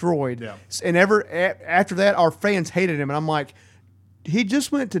destroyed. Yeah. And after that, our fans hated him, and I'm like, he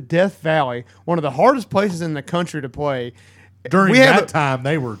just went to Death Valley, one of the hardest places in the country to play. During We had that a- time,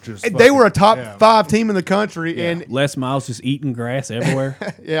 they were just They were a top yeah. 5 team in the country, and Les Miles just eating grass everywhere.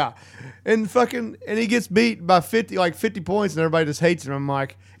 yeah, and he gets beat by 50 points, and everybody just hates him. I'm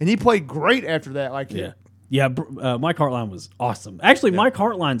like, and he played great after that. Like, Yeah, Mike Hartline was awesome. Actually, Mike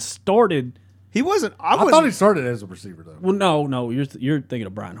Hartline started. he wasn't. I thought he started as a receiver though. Well, no, you're thinking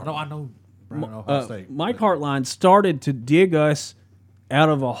of Brian Hartline. No, I know. Brian Ohio State. Mike Hartline started to dig us out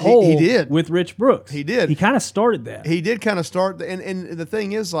of a hole. he did. with Rich Brooks. He did. He kind of started that. He did kind of start, and the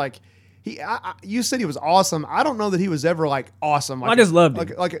thing is, like, you said he was awesome. I don't know that he was ever like awesome. Like, I just loved him.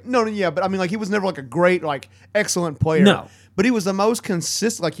 But I mean, like, he was never like a great, like, excellent player. No. But he was the most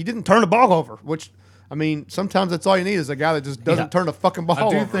consistent. Like, he didn't turn the ball over, which, I mean, sometimes that's all you need is a guy that just doesn't Yeah. turn the fucking ball I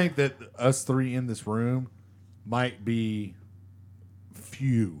do over. think that us 3 in this room might be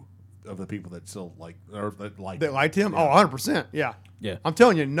few of the people that still like or that like That liked him. Yeah. Oh, 100%. Yeah. Yeah. I'm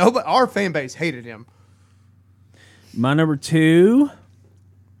telling you, nobody. Our fan base hated him. My number 2.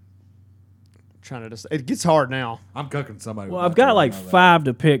 Trying to just, it gets hard now. I'm cooking somebody. Well, with I've my got team, like I know that. 5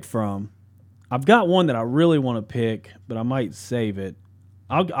 to pick from. I've got one that I really want to pick, but I might save it.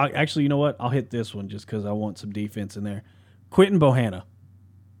 I'll actually, you know what? I'll hit this one just because I want some defense in there. Quentin Bohanna.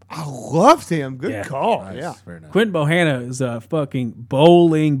 I loved him. Good Yeah. call. Nice. Yeah. Very nice. Quentin Bohanna is a fucking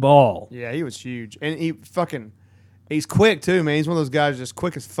bowling ball. Yeah, he was huge. And he's quick too, man. He's one of those guys just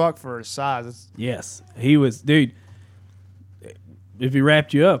quick as fuck for his size. Yes, he was, dude. If he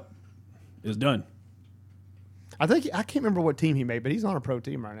wrapped you up, it was done. I think I can't remember what team he made, but he's on a pro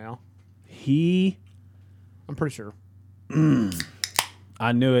team right now. I'm pretty sure.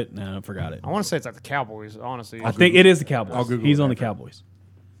 I knew it. No, I forgot it. I want to say it's like the Cowboys. Honestly, I think it is the I'll Cowboys. Google He's it on the after. Cowboys.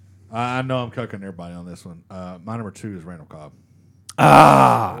 I know I'm cooking everybody on this one. My number 2 is Randall Cobb.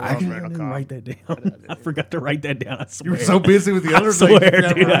 I didn't Randall even Cobb. write that down. I forgot to write that down. I You swear. were so busy with the I other things. you swear,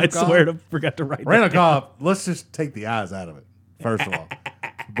 forgot dude. I Randall Cobb. swear I forgot to write Randall that down. Cobb, let's just take the eyes out of it, first of all.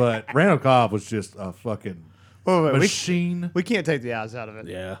 But Randall Cobb was just a fucking Wait, machine. we can't take the eyes out of it.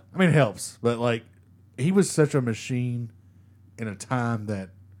 Yeah. I mean, it helps, but like, he was such a machine in a time that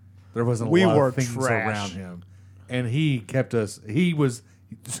there wasn't a We lot were of things trash. around him, and he kept us.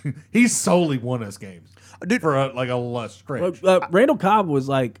 He solely won us games, Dude, for a stretch. Randall Cobb was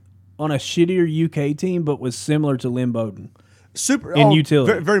like on a shittier UK team, but was similar to Lynn Bowden. super In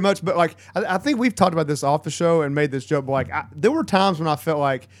utility. very, very much. But like, I think we've talked about this off the show and made this joke. But like, there were times when I felt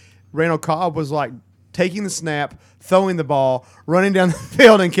like Randall Cobb was like taking the snap, throwing the ball, running down the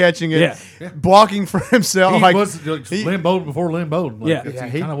field and catching it, blocking for himself. He like, was Lynn Bowden before Lynn Bowden. Like, Yeah. he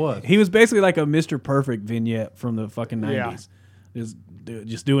he- kind of was. He was basically like a Mr. Perfect vignette from the fucking 90s. Yeah.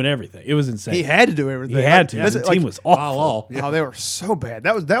 Just doing everything. It was insane. he had to do everything. He had Like, to. that's- The like, team was awful. All. Yeah. Oh, they were so bad.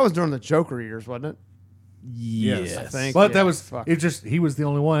 That was during the Joker years, wasn't it? Yes. I think. But Yeah, that was fuck. it. Just he was the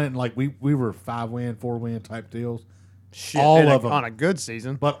only one, and like we were 5-win, 4-win type deals. Shit, all and of 'em. on a good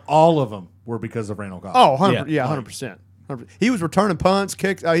season. But all of them were because of Randall Cobb. Oh, 100, Yeah. yeah, 100%. 100%. He was returning punts,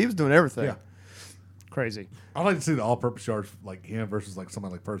 kicks. He was doing everything. Yeah. Crazy. I'd like to see the all-purpose yards like him versus like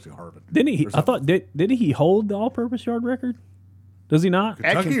someone like Percy Harvin. Didn't he? or I something. thought didn't he hold the all-purpose yard record? Does he not?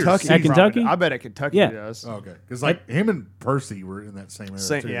 Kentucky or Kentucky. At he probably Kentucky? does. I bet at Kentucky Yeah. he does. Oh, okay, because like him and Percy were in that same era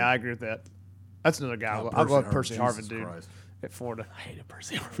Same- too. yeah, I agree with that. That's another guy. Oh, I love Harvin, Percy Harvin, Jesus dude, Christ. at Florida. I hated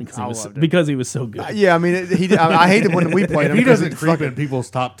Percy Harvin I loved it. because he was so good. Yeah, I mean, I hated when we played If him. he because doesn't it's creep fucking- in people's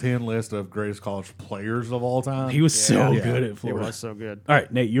top 10 list of greatest college players of all time, He was so Yeah. good at He Florida. was so good. All right,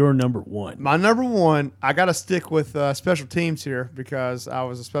 Nate, you're number one. My number one, I got to stick with special teams here because I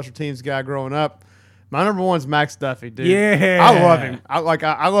was a special teams guy growing up. My number one's Max Duffy, dude. Yeah. I love him.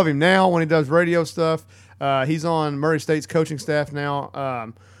 I love him now when he does radio stuff. He's on Murray State's coaching staff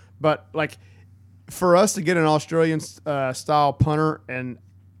now. But like for us to get an Australian style punter and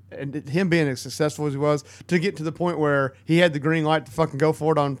him being as successful as he was to get to the point where he had the green light to fucking go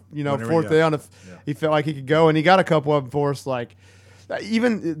for it on Whenever, fourth yeah. down if he felt like he could go, and he got a couple of them for us. Like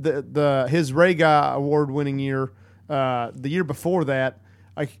even his Ray Guy award winning year, the year before that,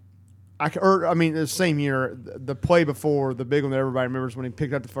 the same year, the play before the big one that everybody remembers when he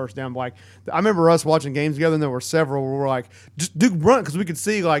picked up the first down. Like I remember us watching games together, and there were several where we're like, just do run because we could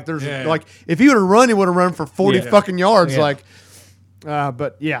see like there's Yeah. like if he would have run, he would have run for 40 Yeah. fucking yards. Yeah. Like,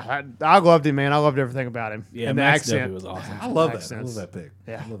 but yeah, I loved him, man. I loved everything about him. Yeah, and the Max accent Duffy was awesome. I love that. I Accents. love that pick.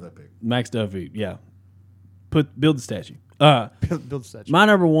 Yeah. I love that pick. Max Duffy, yeah. Build the statue. Build statue. My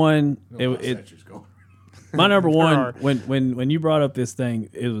number one. My statue's going. My number one. are. When you brought up this thing,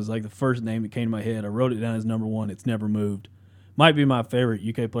 it was like the first name that came to my head. I wrote it down as number one. It's never moved. Might be my favorite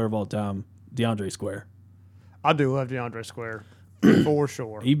UK player of all time, DeAndre Square. I do love DeAndre Square for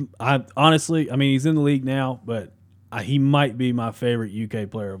sure. I honestly, I mean, he's in the league now, but he might be my favorite UK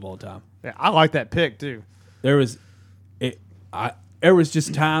player of all time. Yeah, I like that pick too. There was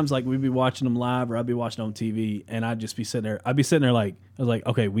just times like we'd be watching them live or I'd be watching on TV and I'd just be sitting there. I'd be sitting there like I was like,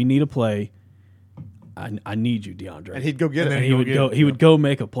 okay, we need a play. I need you, DeAndre. And he'd go get And it. then And he would get go. it, He would go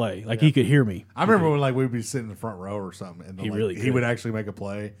make a play. Like he could hear me. I remember when like we'd be sitting in the front row or something, and He like, really he could. would actually make a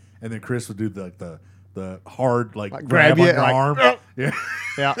play, and then Chris would do the hard like grab grab you, on your like, arm. Yeah.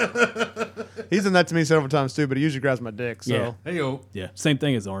 Yeah. He's done that to me several times too, but he usually grabs my dick. So Yeah. Hey yo. Yeah, same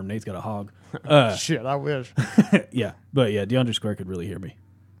thing as arm. Nate's got a hog. shit, I wish. Yeah, but yeah, DeAndre Square could really hear me.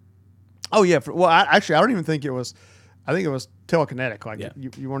 Oh yeah. I don't even think it was. I think it was telekinetic. Like Yeah.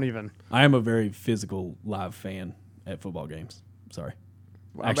 you weren't even. I am a very physical live fan at football games. Sorry.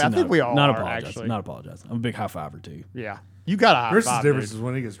 I think we all not are, apologize. actually. Not apologize. I'm a big high fiver too. Yeah. You got a high Chris's five, difference dude. is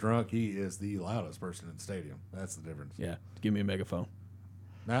when he gets drunk, he is the loudest person in the stadium. That's the difference. Yeah, give me a megaphone.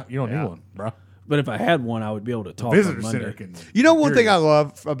 Now you don't Yeah. need one, bro. But if I had one, I would be able to talk Visitor on Monday. center can. You know, one hear thing you. I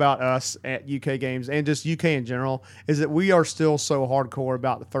love about us at UK games and just UK in general is that we are still so hardcore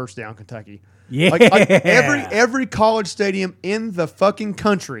about the first down Kentucky. Yeah. Like every college stadium in the fucking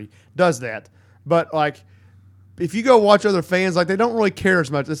country does that. But like, if you go watch other fans, like they don't really care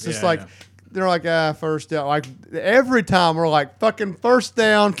as much. It's just Yeah, like yeah. they're like first down. Like every time we're like fucking first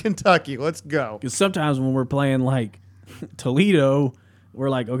down Kentucky. Let's go. Because sometimes when we're playing like Toledo, we're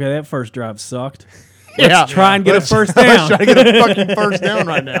like, okay, that first drive sucked. Yeah. Try and get a first Let's down. try to get a fucking first down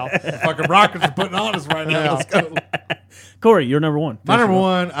right now. Fucking Rockets are putting on us right now. Yeah. Let's go. Corey, you're number one. My number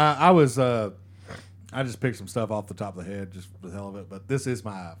one, I was I just picked some stuff off the top of the head just for the hell of it. But this is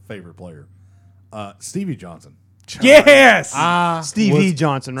my favorite player, Stevie Johnson. Yes, Stevie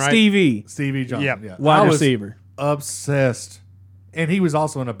Johnson, right? Stevie Johnson. Yep. Yeah. wide I was receiver. obsessed, and he was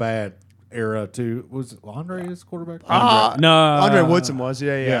also in a bad era too. Was Andre his quarterback? No, Andre Woodson was.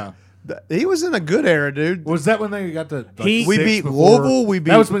 Yeah. He was in a good era, dude. Was that when they got to? Like, We We six beat before? Louisville. We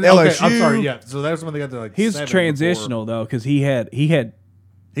beat That was when, LSU. Okay, I'm sorry. Yeah, so that was when they got to like. he was 7 transitional though because he had, before.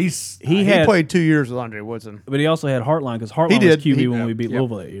 he He had, played 2 years with Andre Woodson. but he also had Heartline because Heartline He was did. QB when He- we beat yep.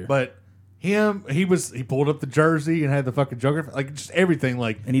 Louisville that year, But he pulled up the jersey and had the fucking Joker, like just everything,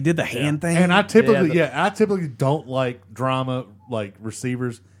 like. and he did the hand thing. And I typically, Yeah, I typically don't like drama like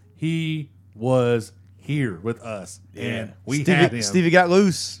receivers. He was here with us, and we had him. Stevie got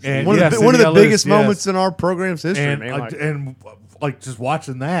loose. And one yeah, of the, Stevie one of the got loose, biggest yes. moments in our program's history, and man. Like, like just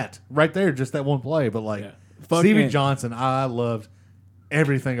watching that right there, just that one play. But like Yeah. Stevie Fucking- Johnson, I loved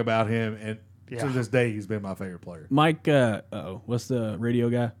everything about him, and Yeah. to this day, he's been my favorite player. Mike, what's the radio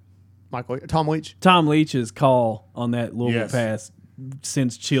guy? Tom Leach. Tom Leach's call on that Louisville Yes. pass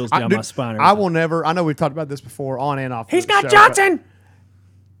sends chills down Dude, my spine. I will never. I know we've talked about this before, on and off. He's the got show, Johnson. but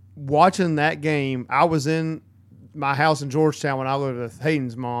Watching that game, I was in my house in Georgetown when I lived with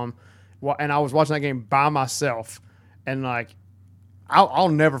Hayden's mom, and I was watching that game by myself, and like, I'll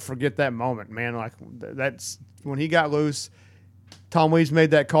never forget that moment, man. Like that's when he got loose. Tom Leach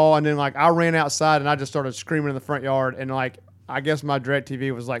made that call, and then like I ran outside and I just started screaming in the front yard, and like I guess my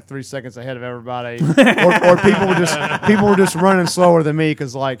DirecTV was like 3 seconds ahead of everybody, or people were just running slower than me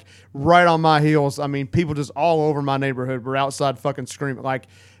because like right on my heels. I mean, people just all over my neighborhood were outside fucking screaming. Like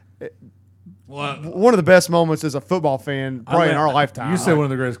Well, one of the best moments as a football fan probably in our lifetime. you said one of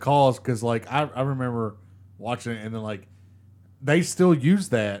the greatest calls because like I remember watching it, and then like they still use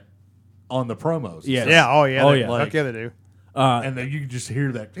that on the promos. Yes. Yeah. Oh yeah. Oh, they, yeah. Fuck yeah, they do. And then you can just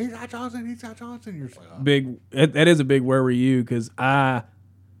hear that he's got Johnson, he's got Johnson. You're just like, oh. Big. That is a big where were you? Because I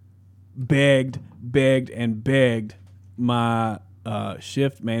begged my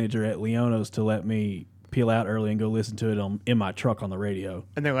shift manager at Leono's to let me peel out early and go listen to it in my truck on the radio.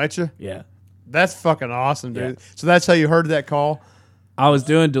 And they let you. Yeah. That's fucking awesome, dude. Yeah. So that's how you heard that call. I was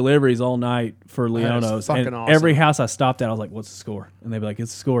doing deliveries all night for Leono's, fucking and awesome. every house I stopped at, I was like, "What's the score?" And they'd be like,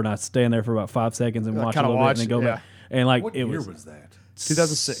 "It's the score," and I'd stand there for about 5 seconds and watch a kinda little watch bit, and then go it, back. And like What it year was, was that?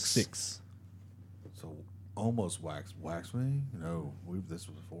 2006. 6. So almost Waxwing. No, this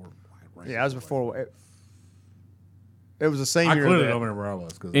was before. Yeah, that was before. It was the same I year. clearly that- don't remember where I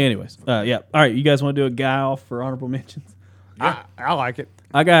was. Cause Anyways, yeah. All right, you guys want to do a guy off for honorable mentions? I like it.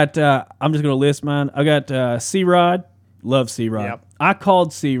 I got. I'm just gonna list mine. I got C-Rod. Love C-Rod. Yep. I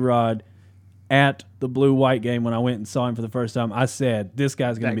called C-Rod at the Blue White game when I went and saw him for the first time. I said, "This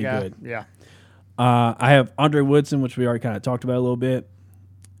guy's gonna That be guy. good." Yeah. I have Andre Woodson, which we already kind of talked about a little bit.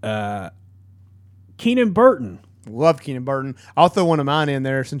 Keenan Burton. Love Keenan Burton. I'll throw one of mine in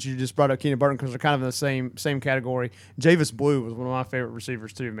there since you just brought up Keenan Burton because they're kind of in the same category. Javis Blue was one of my favorite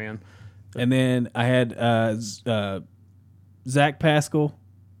receivers too, man. And then I had Zach Pascal.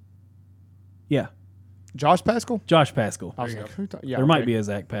 Yeah, Josh Pascal. Josh Pascal. I was like, yeah, There might be a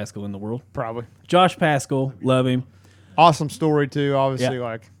Zach Pascal in the world. probably Josh Pascal, love him. awesome story too. Obviously, Yeah.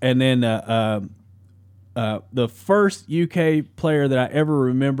 like And then the first UK player that I ever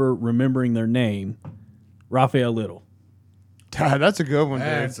remembering their name, Raphael Little. that's a good one, dude.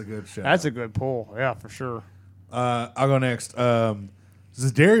 That's a good show. That's a good pull. Yeah, for sure. I'll go next.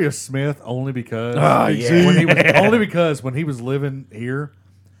 Zadarius Smith only because yeah. only because when he was living here,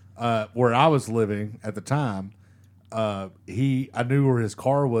 where I was living at the time, I knew where his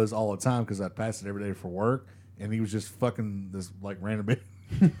car was all the time because I'd pass it every day for work, and he was just fucking this like random bit.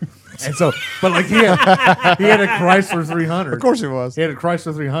 And so, but like he had a Chrysler 300. Of course he was. He had a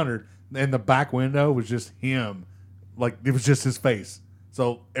Chrysler 300, and the back window was just him, like it was just his face.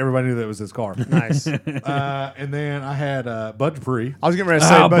 So everybody knew that was his car. Nice. And then I had Bud Dupree. I was getting ready to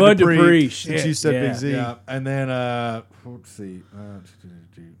say Bud Dupree. Dupree, Since shit, you said yeah. Big Z. Yeah, and then let's see.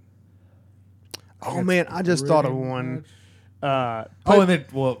 Oh man, I just thought of one. And then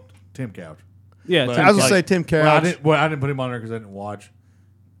Tim Couch. Yeah, But Tim I was Couch. gonna say Tim Couch. Well, I didn't put him on there because I didn't watch.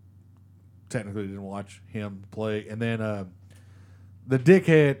 Technically, didn't watch him play. And then the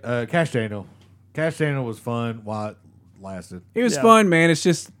dickhead Cash Daniel. Cash Daniel was fun while it lasted. It was Yeah. fun, man. It's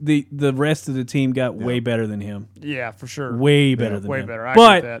just the rest of the team got way better than him. Yeah, for sure. Way better than way him. better. I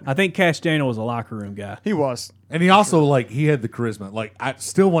But get that. I think Cash Daniel was a locker room guy. He was. And he also he had the charisma. Like I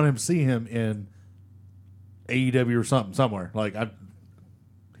still want him to see him in AEW or somewhere. Like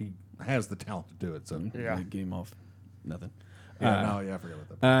he has the talent to do it. So Yeah. Get him off. Nothing. I forgot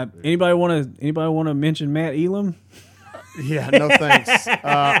about that. Anybody want to mention Matt Elam? Yeah, no thanks.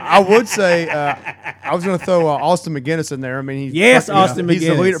 I would say I was going to throw Austin McGinnis in there. I mean, Austin he's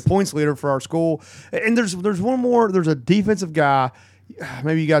the McGinnis. points leader for our school. And there's one more. There's a defensive guy.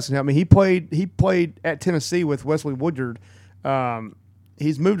 Maybe you guys can help me. He played at Tennessee with Wesley Woodyard.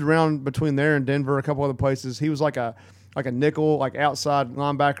 He's moved around between there and Denver, a couple other places. He was like a nickel, like outside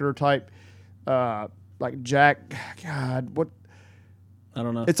linebacker type, like Jack. God, what? I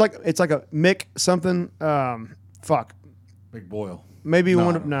don't know. It's like a Mick something. Fuck. Big Boyle. Maybe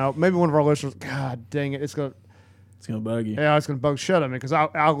one of our listeners. God dang it! It's gonna bug you. Yeah, it's gonna bug shut on me because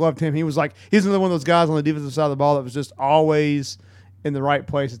I loved him. He's another one of those guys on the defensive side of the ball that was just always in the right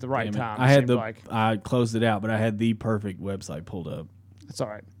place at the right time. I closed it out, but I had the perfect website pulled up. It's all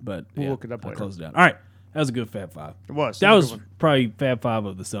right. But we'll look it up I later. closed it out. All right, that was a good Fab Five. It was. That was probably Fab Five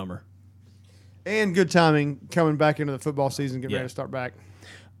of the summer. And good timing coming back into the football season, getting ready to start back.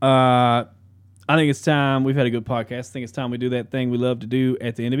 I think it's time. We've had a good podcast. I think it's time we do that thing we love to do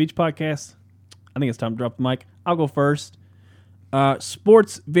at the end of each podcast. I think it's time to drop the mic. I'll go first.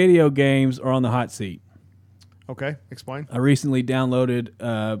 Sports video games are on the hot seat. Okay, explain. I recently downloaded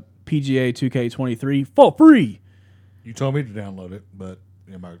PGA 2K23 for free. You told me to download it, but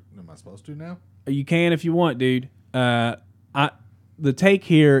am I supposed to now? You can if you want, dude. The take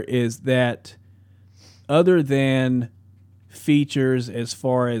here is that other than features as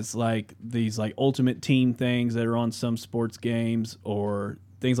far as like these like ultimate team things that are on some sports games or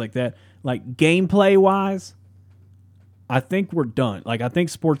things like that, like gameplay wise, I think we're done. Like I think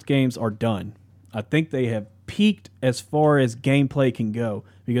sports games are done. I think they have peaked as far as gameplay can go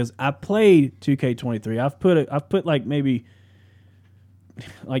because I played 2K23. I've put like maybe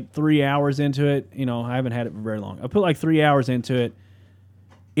like 3 hours into it. You know, I haven't had it for very long. I put like 3 hours into it.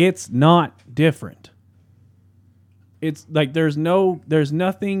 It's not different. It's like there's nothing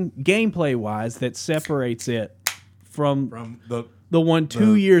gameplay wise that separates it from the one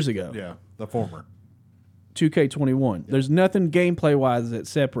 2 years ago. Yeah, the former 2K21. There's nothing gameplay wise that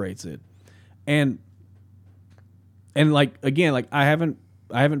separates it, and like again, like I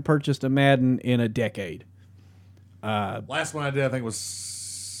haven't purchased a Madden in a decade. Last one I did, I think,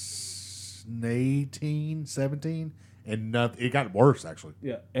 was 18, 17, and it got worse actually.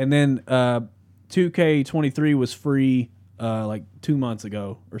 Yeah, and then 2K23 was free like 2 months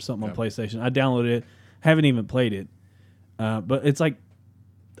ago or something on PlayStation. I downloaded it, haven't even played it, but it's like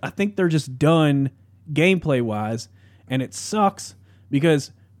I think they're just done gameplay wise, and it sucks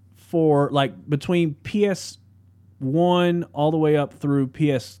because for like between PS1 all the way up through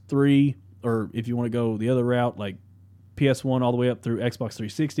PS3, or if you want to go the other route, like PS1 all the way up through Xbox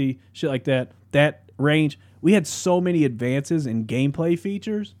 360, shit like that range, we had so many advances in gameplay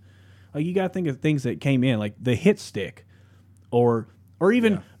features. Like you got to think of things that came in, like the hit stick, or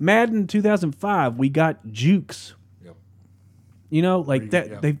even Madden 2005. We got jukes. Yep. You know, like that.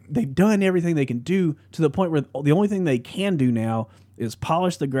 Yeah. They've done everything they can do to the point where the only thing they can do now is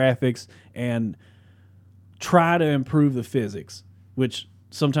polish the graphics and try to improve the physics. Which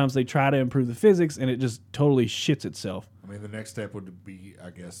sometimes they try to improve the physics and it just totally shits itself. I mean, the next step would be,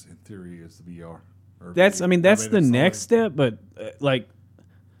 I guess, in theory, is the VR. That's the next step, but like.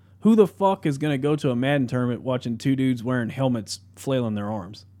 Who the fuck is going to go to a Madden tournament watching two dudes wearing helmets flailing their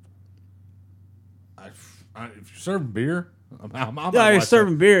arms? If you're serving beer, you're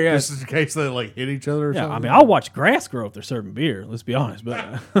serving beer, yeah. Just in case they like hit each other or something. I mean, I'll watch grass grow if they're serving beer, let's be honest.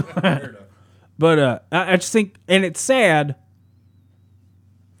 But, I just think, and it's sad,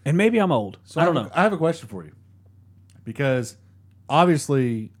 and maybe I'm old. So I don't know. I have a question for you. Because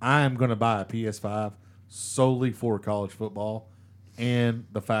obviously I am going to buy a PS5 solely for college football. And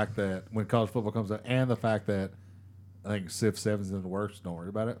the fact that when college football comes out, and the fact that I think Civ 7's in the works, don't worry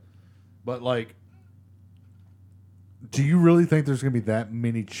about it. But, like, do you really think there's going to be that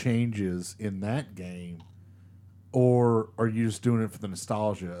many changes in that game? Or are you just doing it for the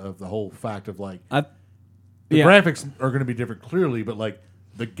nostalgia of the whole fact of, like, the graphics are going to be different clearly, but, like,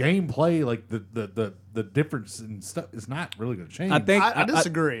 the gameplay, like, the difference in stuff is not really going to change. I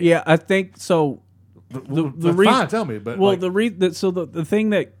disagree. Yeah, I think so. Fine, tell me. But well, the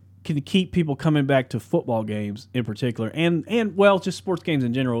thing that can keep people coming back to football games in particular, and just sports games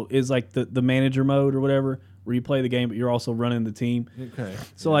in general, is like the manager mode or whatever, where you play the game but you're also running the team. Okay.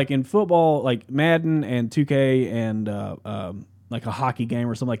 So like in football, like Madden and 2K and like a hockey game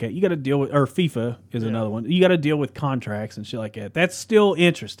or something like that, you got to deal with, or FIFA is another one. You got to deal with contracts and shit like that. That's still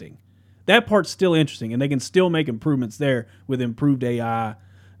interesting. That part's still interesting, and they can still make improvements there with improved AI.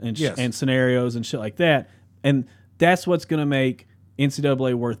 And scenarios and shit like that. And that's what's going to make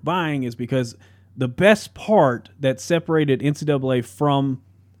NCAA worth buying, is because the best part that separated NCAA from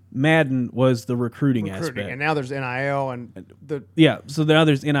Madden was the recruiting aspect. And now there's NIL and the Yeah, so now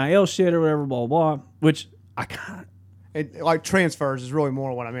there's NIL shit or whatever, blah, blah, blah, which I kind like transfers is really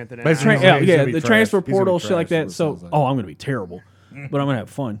more what I meant than NIL. Basically, yeah, He's gonna yeah, be the trash. transfer He's gonna be portal, shit like trash, that. is So, what it sounds like. I'm going to be terrible, but I'm going to have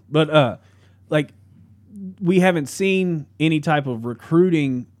fun. But, like, we haven't seen any type of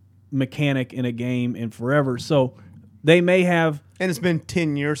recruiting mechanic in a game in forever. So, they may have. And it's been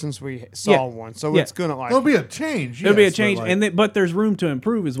 10 years since we saw one, so Yeah. it's gonna like There'll be a change. It'll be a yes, but, change, like, but there's room to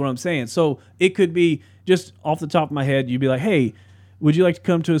improve, is what I'm saying. So it could be just off the top of my head. You'd be like, "Hey, would you like to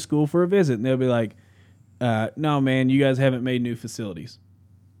come to a school for a visit?" And they'll be like, "No, man, you guys haven't made new facilities,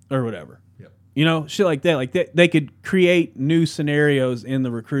 or whatever." Yep. You know, shit like that. Like that, they could create new scenarios in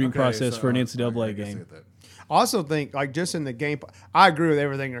the recruiting Okay, process so, for an I NCAA guess I game. get that. I also think like just in the game, I agree with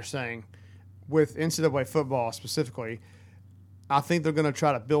everything you're saying. With NCAA football specifically, I think they're going to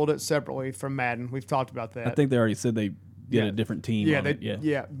try to build it separately from Madden. We've talked about that. I think they already said they get Yeah. a different team. Yeah, on it.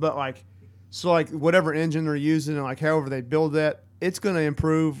 yeah. But like, so like whatever engine they're using and like however they build that, it's going to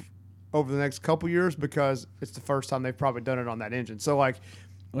improve over the next couple years because it's the first time they've probably done it on that engine. So like,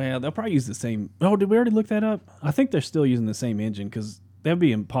 Well, they'll probably use the same. Oh, did we already look that up? I think they're still using the same engine because that'd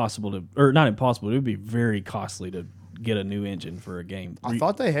be impossible to, or not impossible. It would be very costly to get a new engine for a game. I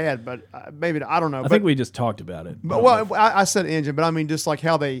thought they had, but maybe I don't know. I think we just talked about it. But well, I said engine, but I mean just like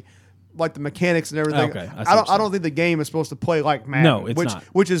how they, like the mechanics and everything. Okay, I see I what don't. you're I don't think the game is supposed to play like Madden. No, it's which, not.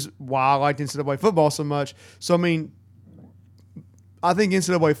 Which is why I liked NCAA football so much. So I mean, I think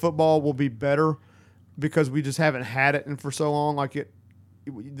NCAA football will be better because we just haven't had it and for so long. Like it.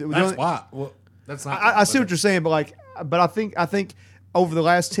 That's why. Well, that's not. I see what you're saying, but like, but I think over the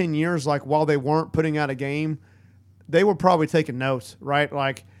last 10 years, like while they weren't putting out a game, they were probably taking notes, right?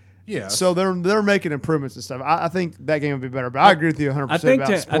 Like, Yeah. So they're making improvements and stuff. I think that game would be better, but I agree with you 100%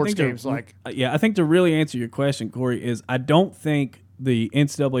 about sports games. I think to really answer your question, Corey, is I don't think the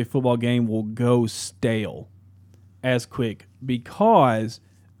NCAA football game will go stale as quick because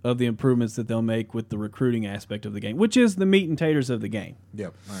of the improvements that they'll make with the recruiting aspect of the game, which is the meat and taters of the game.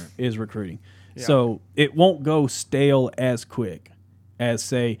 Yep. All right. Is recruiting. So it won't go stale as quick as,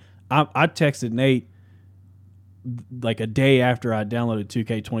 say, I texted Nate like a day after I downloaded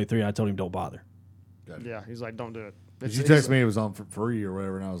 2K23 and I told him don't bother. Yeah, he's like, don't do it. Did you text me it was on for free or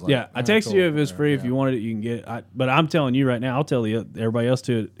whatever, and I was like, Yeah, I texted you if it was free. If you wanted it, you can get it. But I'm telling you right now, I'll tell you everybody else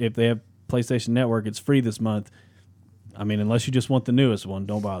too. If they have PlayStation Network, it's free this month. I mean, unless you just want the newest one,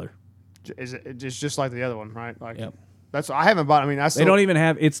 don't bother. It's just like the other one, right? Like, Yep. That's I haven't bought. I mean, I still, They don't even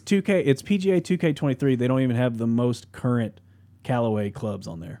have it's 2K. It's PGA 2K23. They don't even have the most current Callaway clubs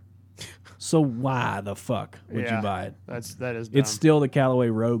on there. So why the fuck would you buy it? That is. Dumb. It's still the Callaway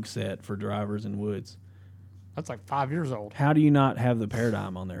Rogue set for drivers and woods. That's like 5 years old. How do you not have the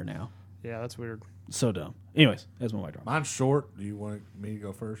Paradigm on there now? Yeah, that's weird. So dumb. Anyways, that's my white drop. Mine's short. Do you want me to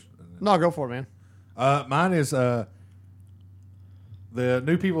go first? No, go for it, man. Mine is the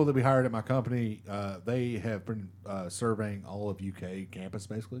new people that we hired at my company. They have been surveying all of UK campus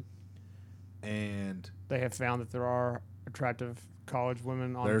basically, and They have found that there are attractive college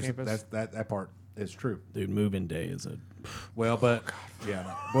women on there's campus. that part is true. Dude, move-in day is a Well, but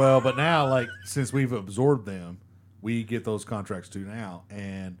but now like since we've absorbed them, we get those contracts too now,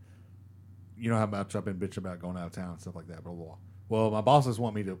 and you know how much I've been bitching about going out of town and stuff like that. Blah blah blah. Well, my bosses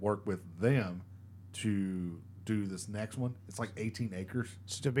want me to work with them to do this next one. It's like 18 acres,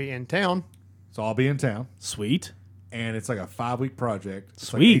 to be in town. so I'll be in town, sweet. and it's like a 5-week project. It's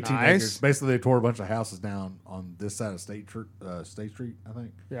Sweet. like 18 Nice. acres. Basically, they tore a bunch of houses down on this side of State Street, I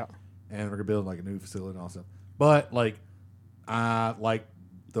think. Yeah. And we're gonna build like a new facility and all that stuff. But like, I like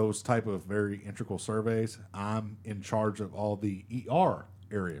those type of very integral surveys. I'm in charge of all the ER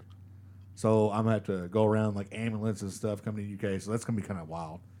area, so I'm gonna have to go around like ambulances and stuff coming to UK. So that's gonna be kind of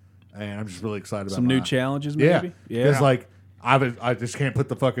wild, and I'm just really excited about Some new challenges, Yeah, maybe? because like I just can't put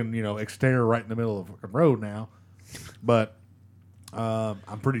the fucking exterior right in the middle of the fucking road now. But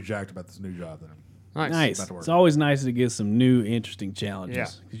I'm pretty jacked about this new job that I'm. Nice. About to work. It's always nice to get some new, interesting challenges. Yeah.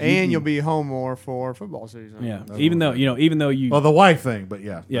 'Cause And you'll be home more for football season. Yeah. That's Even what though you Well, the wife thing, but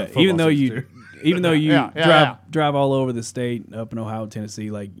yeah, yeah, the football even though season you too. even though you Yeah. drive all over the state, up in Ohio,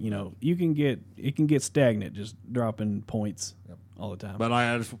 Tennessee, like, you can get stagnant just dropping points all the time. But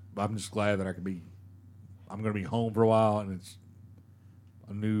I'm just glad that I'm going to be home for a while, and it's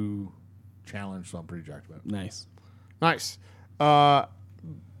a new challenge, so I'm pretty jacked about it. Nice. Nice.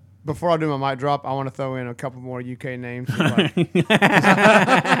 Before I do my mic drop, I want to throw in a couple more UK names. I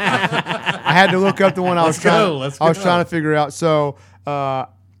had to look up the one I was trying to figure out. So the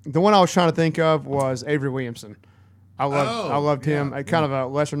one I was trying to think of was Avery Williamson. I loved him. Kind of a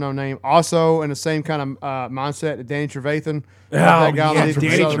lesser known name. Also in the same kind of mindset, Danny Trevathan. That guy yeah, on the Danny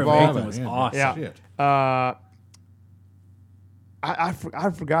defensive side of the ball. Trevathan was awesome. Yeah. Shit.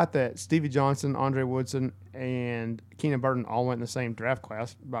 I forgot that Stevie Johnson, Andre Woodson, and Keenan Burton all went in the same draft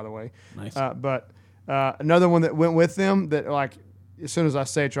class, by the way. Nice. But another one that went with them that, like, as soon as I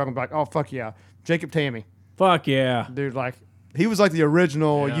say it, you're going to be like, oh, fuck yeah. Jacob Tammy. Fuck yeah. Dude, like, he was like the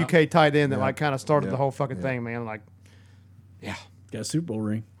original Yeah. UK tight end that, Yeah. like, kind of started Yeah. the whole fucking Yeah. thing, man. Like, yeah. Got a Super Bowl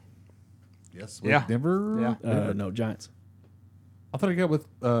ring. Yes. Yeah. With Denver. Yeah. No, Giants. I thought he got with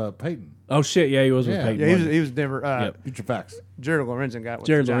Peyton. Oh, shit. Yeah, he was with Yeah. Peyton. Yeah, wasn't he was Denver. Yep. Future facts. Jared Lorenzen got with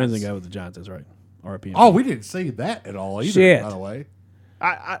Jared the Giants. Lorenzen guy with the Giants. That's right. RP. Oh, we didn't see that at all either. Shit. By the way,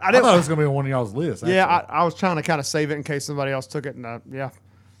 I I didn't. thought it was going to be on one of y'all's lists. Yeah, actually. I was trying to kind of save it in case somebody else took it, and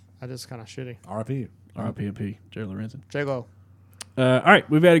I just kind of shitty. RIP. RPMP. Jared Lorenzen. J-Lo. All right.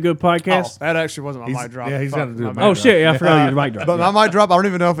 We've had a good podcast. That actually wasn't my He's- mic drop. yeah, he's Fuck, gotta do my a bad. mic Oh, shit. Yeah, I forgot you mic drop. But my mic drop, I don't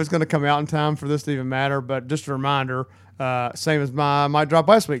even know if it's going to come out in time for this to even matter. But just a reminder, same as my mic drop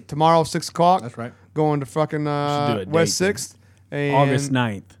last week. Tomorrow, 6 o'clock. That's right. Going to fucking Should do a West date, 6th. And August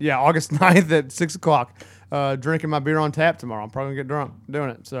 9th. Yeah, August 9th at 6 o'clock. Drinking my beer on tap tomorrow. I'm probably going to get drunk doing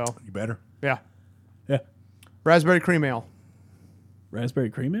it. So, You better. yeah. Yeah. Raspberry cream ale. Raspberry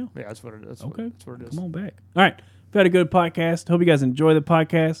cream ale? Yeah, that's what it is. Okay. That's what it is. Come on back. All right. We've had a good podcast. Hope you guys enjoy the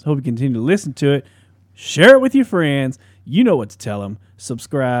podcast. Hope you continue to listen to it. Share it with your friends. You know what to tell them.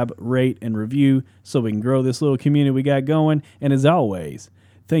 Subscribe, rate, and review so we can grow this little community we got going. And as always,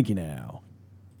 thank you now.